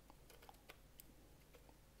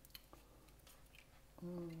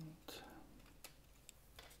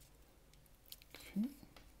 Okay.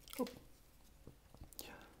 Oh.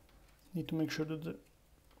 Need to make sure that the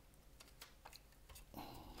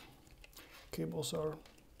cables are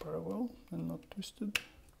parallel and not twisted.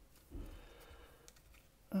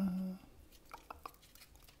 Come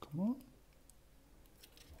on.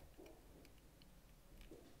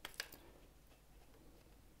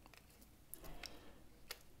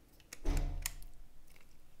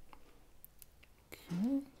 Okay,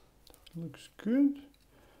 that looks good.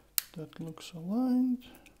 That looks aligned.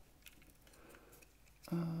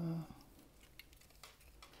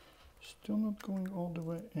 Still not going all the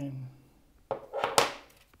way in.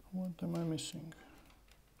 What am I missing?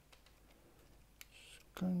 It's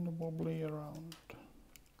kind of wobbly around.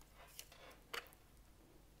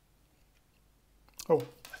 Oh,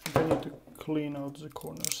 I think I need to clean out the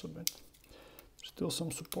corners a bit. Still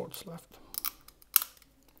some supports left.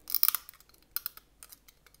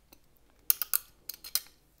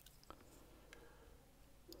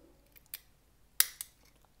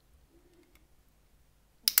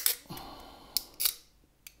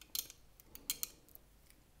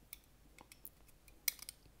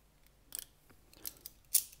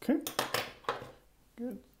 Okay,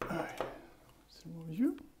 good. Let's remove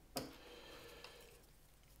you.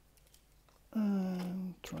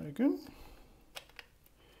 And try again.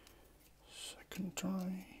 Second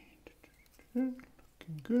try.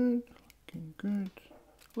 Looking good, looking good,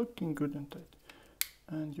 looking good and tight.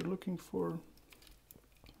 And you're looking for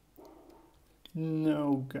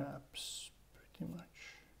no gaps, pretty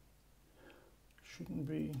much. Shouldn't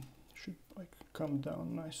be, should like come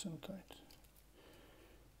down nice and tight.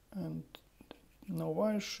 And no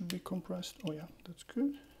wires should be compressed. Oh yeah, that's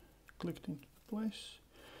good. Clicked into place.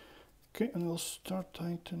 Okay, and we'll start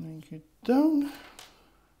tightening it down.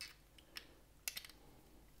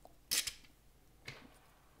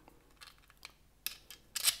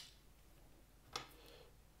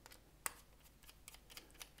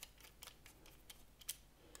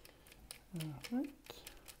 All right.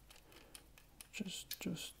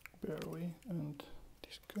 Just barely, and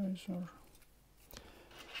these guys are.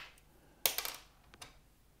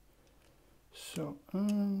 So,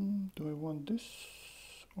 do I want this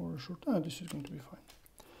or a short? This is going to be fine.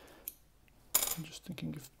 I'm just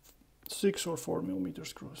thinking if 6 or 4 millimeter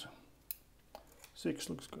screws. 6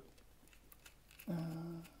 looks good.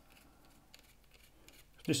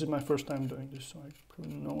 This is my first time doing this, so I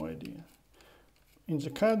have no idea. In the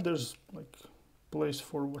CAD, there's like place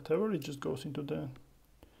for whatever. It just goes into the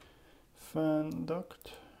fan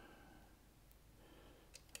duct.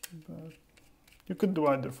 But you could do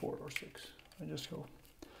either 4 or 6. I just have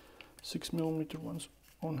 6 millimeter ones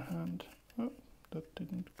on hand. Oh, that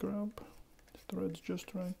didn't grab. The thread's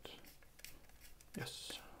just right.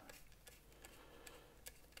 Yes.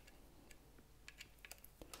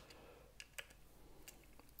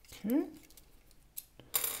 Okay.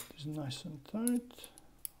 This is nice and tight.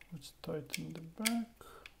 Let's tighten the back.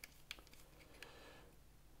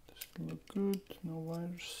 Does it look good? No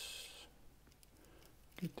wires.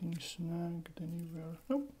 getting snagged anywhere.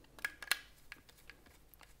 Nope.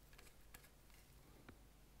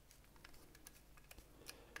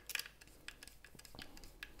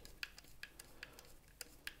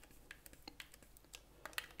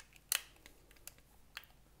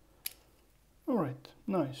 All right,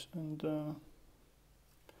 nice. And I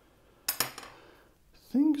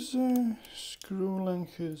think the screw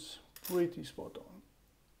length is pretty spot on.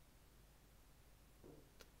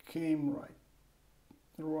 Came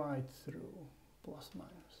right through, plus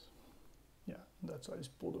minus. Yeah, that's why it's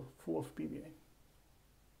full of PVA.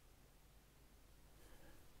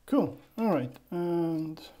 Cool. All right,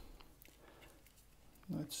 and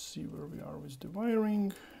let's see where we are with the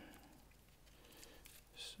wiring.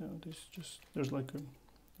 So this just, there's like a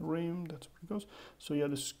rim, that's where it goes. So yeah,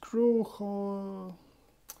 the screw hole.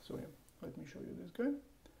 So yeah, let me show you this guy.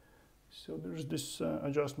 So there's this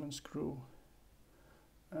adjustment screw,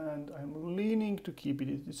 and I'm leaning to keep it.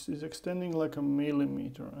 It's extending like a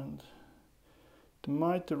millimeter, and it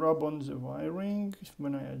might rub on the wiring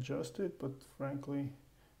when I adjust it, but frankly,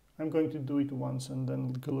 I'm going to do it once and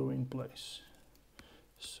then glue in place.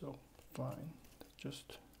 So fine,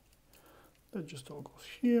 that just all goes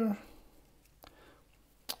here,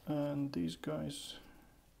 and these guys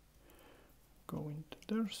go into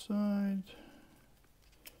their side.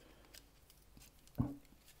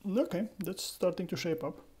 Okay, that's starting to shape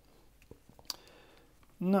up.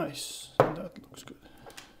 Nice, that looks good.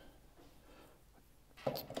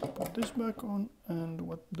 Put this back on, and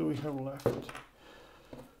what do we have left?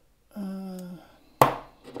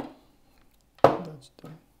 That's the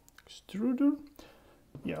extruder.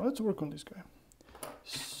 Yeah, let's work on this guy.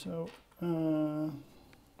 So, oh,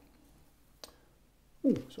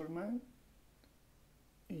 sorry, man.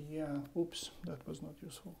 Yeah, oops, that was not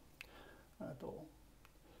useful at all.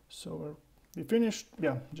 So we finished,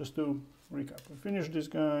 yeah, just to recap, we finished this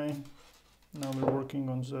guy. Now we're working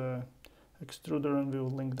on the extruder, and we'll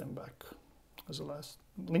link them back as a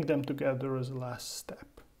link them together as a last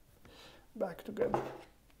step. Back together.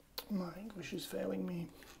 My English is failing me.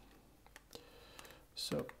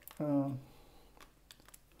 So,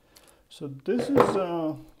 this is,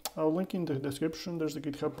 I'll link in the description. There's a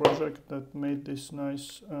GitHub project that made this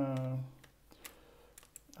nice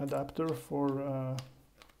adapter for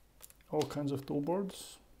all kinds of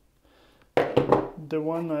toolboards. The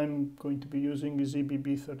one I'm going to be using is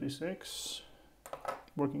EBB36,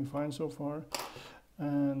 working fine so far.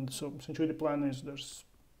 And so essentially the plan is there's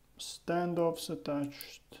standoffs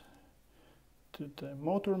attached to the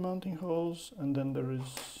motor mounting holes, and then there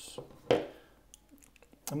is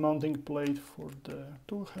a mounting plate for the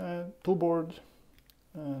tool board,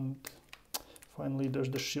 and finally there's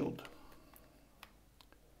the shield.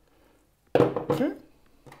 Okay.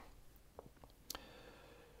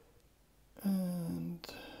 And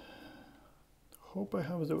hope I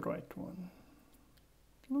have the right one.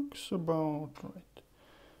 Looks about right.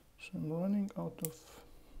 So I'm running out of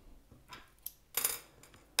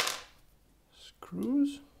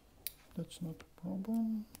screws. That's not a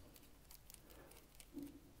problem.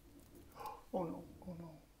 Oh no, oh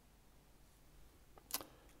no.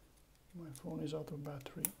 My phone is out of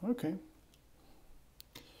battery. Okay.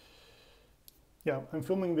 Yeah, I'm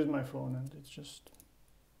filming with my phone, and it's just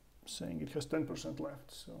saying it has 10%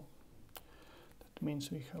 left, so that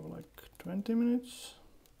means we have like 20 minutes.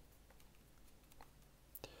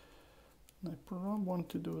 I probably want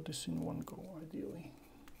to do this in one go, ideally.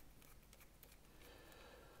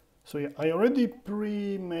 So yeah, I already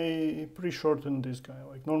pre-shortened this guy.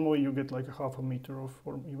 Like normally you get like a ½ meter of,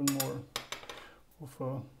 or even more,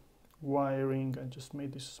 of wiring. I just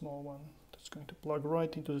made this small one that's going to plug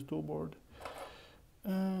right into the tool board.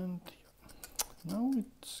 And yeah, now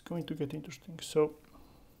it's going to get interesting. So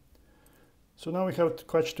now we have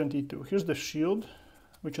catch 22. Here's the shield,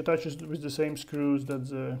 which attaches with the same screws that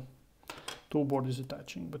the toolboard is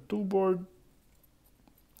attaching. But toolboard,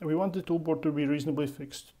 we want the toolboard to be reasonably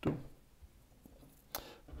fixed to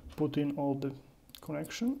put in all the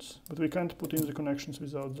connections, but we can't put in the connections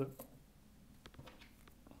without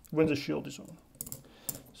when the shield is on.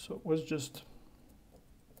 So let's just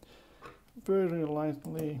very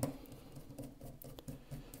lightly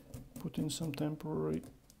put in some temporary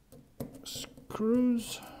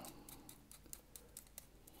screws.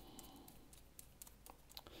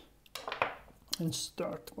 And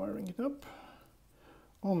start wiring it up.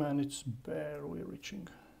 Oh man, it's barely reaching.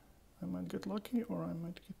 I might get lucky, or I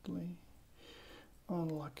might get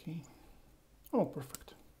unlucky. Oh,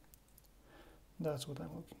 perfect. That's what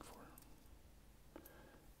I'm looking for.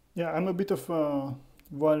 Yeah, I'm a bit of a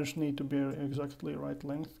wires need to be exactly right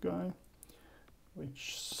length guy,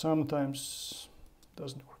 which sometimes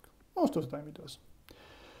doesn't work. Most of the time it does.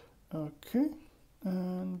 Okay,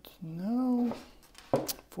 and now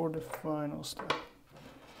for the final step.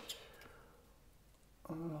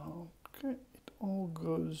 Okay, it all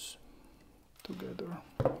goes together.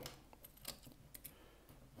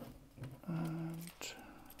 And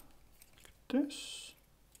this.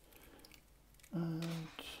 And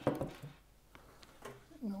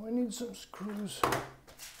now I need some screws.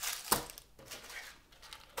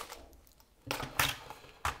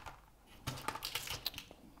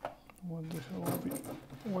 What the hell are we,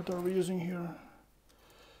 what are we using here?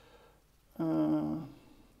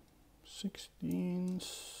 16s.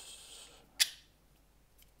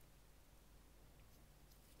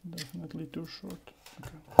 Definitely too short.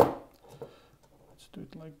 Okay. Let's do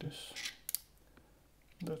it like this.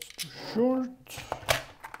 That's too short.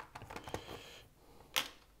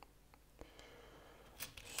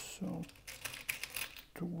 So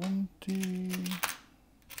 20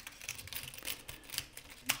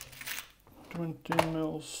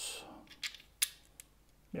 mils.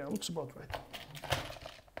 Yeah, looks about right.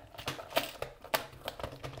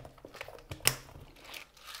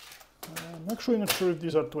 I'm actually not sure if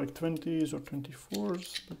these are like 20s or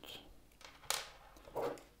 24s, but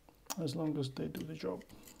as long as they do the job,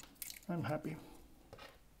 I'm happy.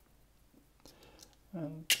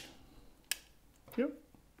 And yep,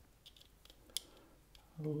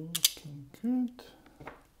 looking good.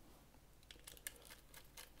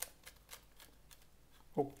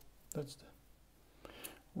 Oh, that's the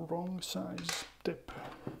wrong size tip.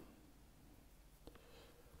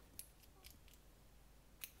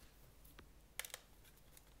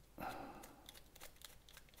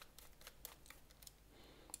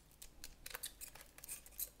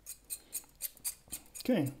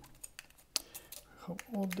 Okay, have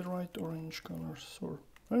all the right orange colors, or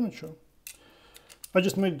I'm not sure. I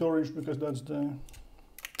just made it orange because that's the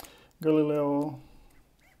Galileo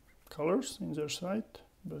colors in their site,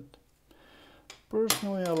 but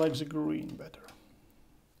personally I like the green better.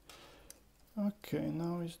 Okay,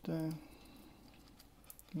 now is the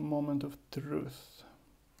moment of truth.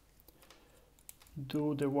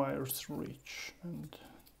 Do the wires reach, and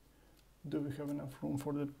do we have enough room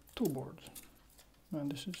for the two boards? And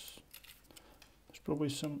there's probably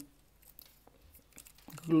some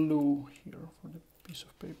glue here for the piece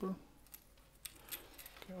of paper.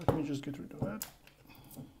 Okay, let me just get rid of that.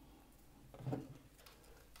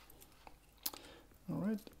 All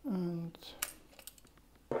right, and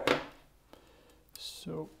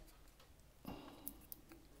so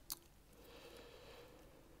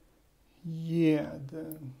yeah,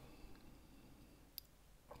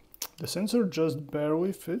 the sensor just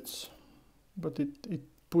barely fits, but it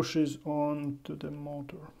pushes on to the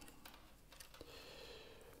motor.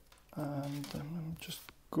 And I'm just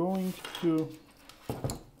going to,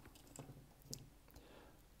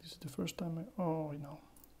 this is the first time oh no.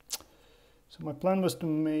 So my plan was to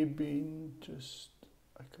maybe just,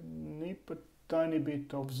 I can nip a tiny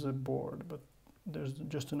bit of the board, but there's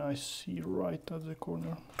just a nice C right at the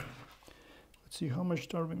corner. Let's see, how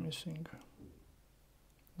much are we missing?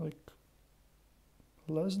 Like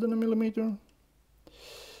less than a millimeter?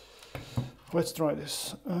 Let's try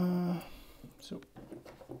this. So,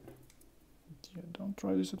 yeah, don't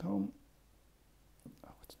try this at home.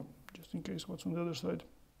 Just in case, what's on the other side?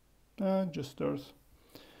 Just earth.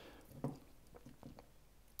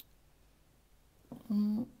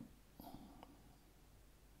 I'm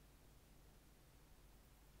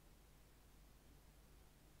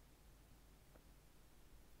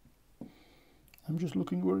just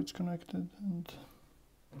looking where it's connected, and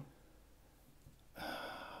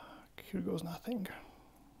here goes nothing.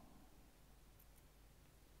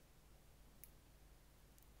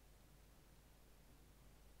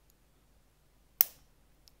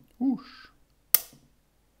 Whoosh.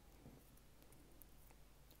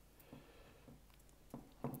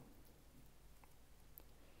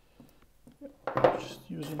 Just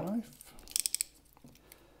use a knife.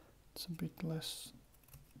 It's a bit less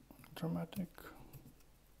dramatic.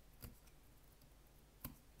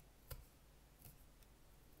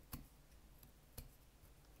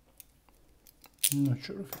 Not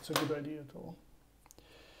sure if it's a good idea at all,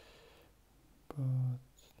 but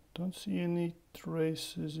don't see any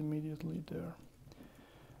traces immediately there.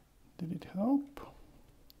 Did it help?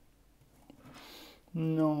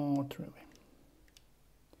 No, not really.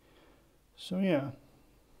 So yeah,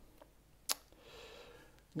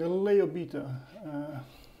 Galileo Beta,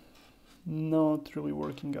 not really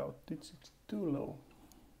working out. It's too low.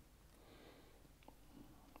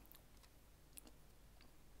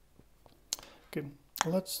 Okay,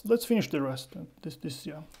 let's finish the rest. This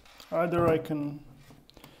yeah. Either I can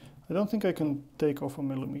I don't think I can take off a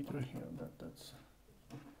millimeter here.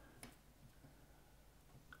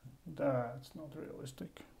 That's not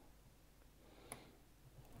realistic.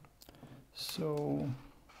 So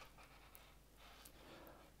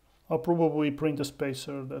I'll probably print a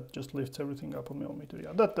spacer that just lifts everything up a millimeter.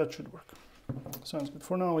 Yeah, that should work. Sounds good.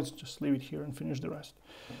 For now, let's just leave it here and finish the rest.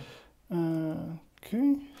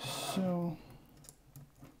 Okay, so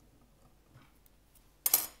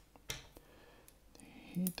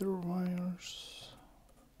heater wires.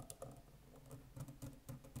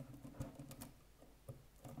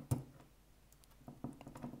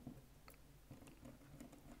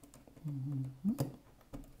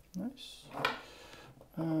 Nice.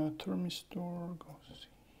 Thermistor goes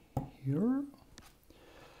here.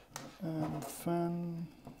 And fan,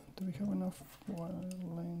 do we have enough wire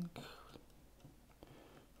length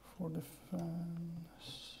for the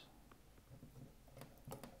fans?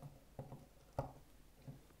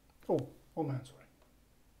 Oh man, sorry.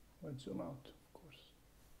 Let's zoom out, of course.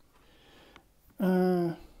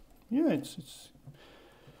 Yeah, it's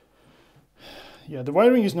yeah, the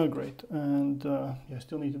wiring is not great, and yeah, I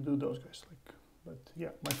still need to do those guys. But yeah,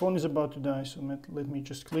 my phone is about to die, so let me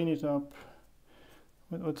just clean it up.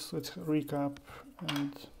 Let's recap,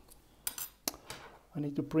 and I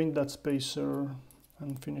need to print that spacer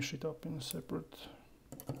and finish it up in a separate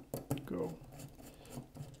go.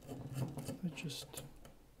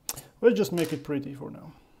 Let's just make it pretty for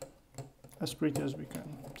now, as pretty as we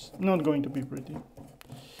can. It's not going to be pretty.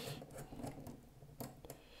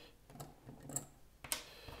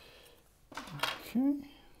 Okay.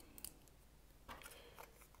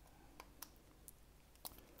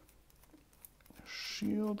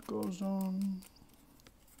 Shield goes on.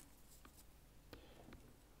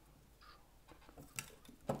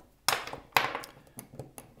 So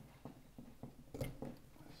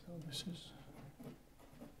this is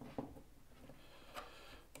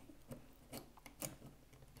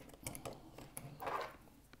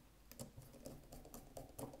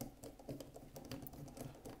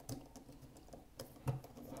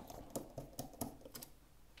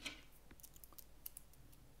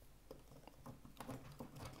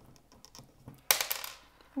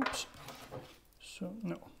oops. So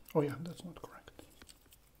no. Oh yeah, that's not correct.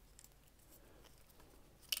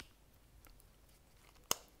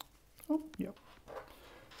 Oh yeah.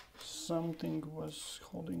 Something was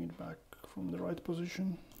holding it back from the right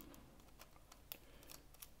position.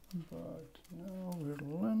 But now we're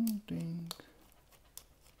landing.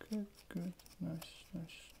 Good, good, nice,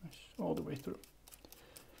 nice, nice. All the way through.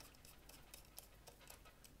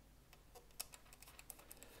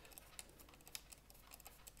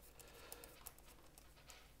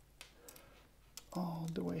 All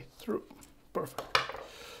the way through. Perfect.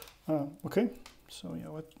 Okay, so yeah,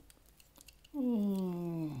 what?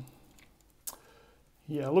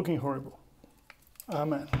 Yeah, looking horrible. Ah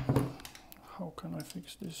man, how can I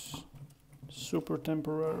fix this super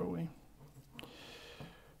temporarily?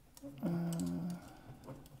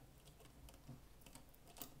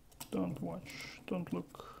 Don't watch, don't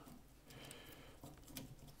look.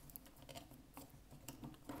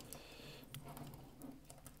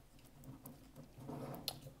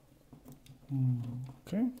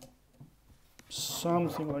 Okay,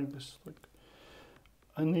 something like this. Like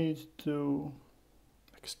I need to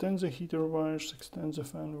extend the heater wires, extend the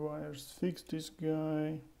fan wires, fix this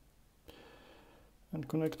guy, and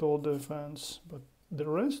connect all the fans. But the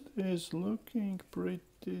rest is looking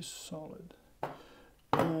pretty solid.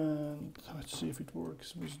 And let's see if it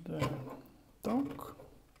works with the dock.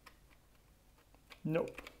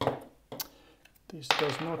 Nope, this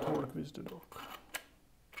does not work with the dock.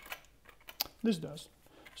 This does.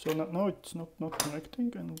 So now it's not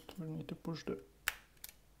connecting, and we need to push the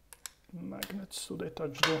magnets so they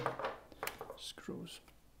touch the screws.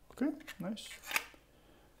 Okay, nice.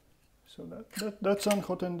 So that's on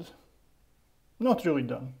hot end. Not really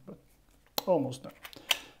done, but almost done.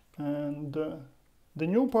 And the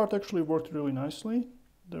new part actually worked really nicely.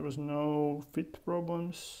 There was no fit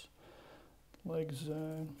problems. Like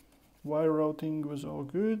the wire routing was all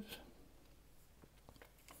good.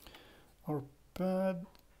 Our pad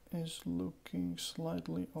is looking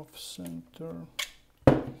slightly off center.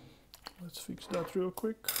 Let's fix that real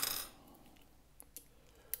quick.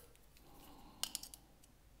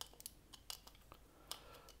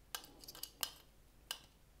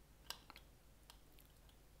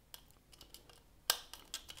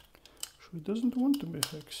 So it doesn't want to be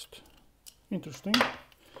fixed. Interesting.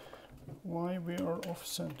 Why we are off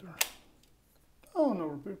center? Oh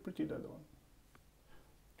no, we're pretty dead on.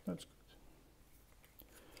 That's good.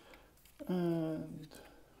 And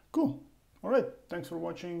cool. All right, thanks for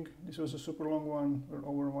watching. This was a super long one, or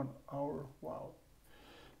over 1 hour. Wow.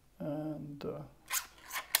 And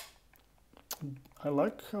I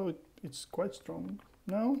like how it's quite strong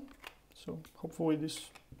now. So hopefully this,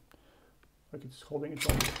 like it's holding its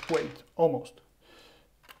own weight, almost.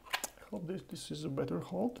 I hope this is a better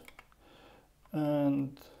hold.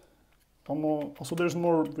 And also there's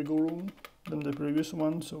more wiggle room than the previous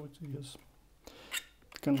one, so it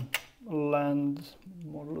can land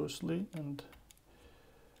more loosely, and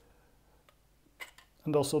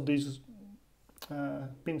also these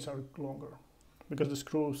pins are longer because the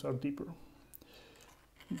screws are deeper.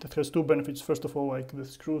 That has two benefits. First of all, like the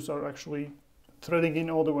screws are actually threading in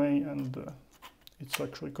all the way, and it's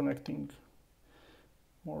actually connecting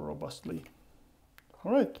more robustly.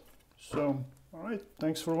 All right, so all right,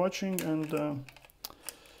 thanks for watching, and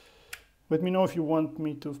let me know if you want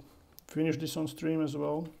me to finish this on stream as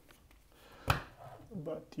well.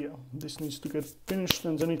 But yeah, this needs to get finished,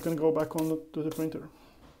 and then it can go back on to the printer.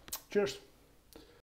 Cheers.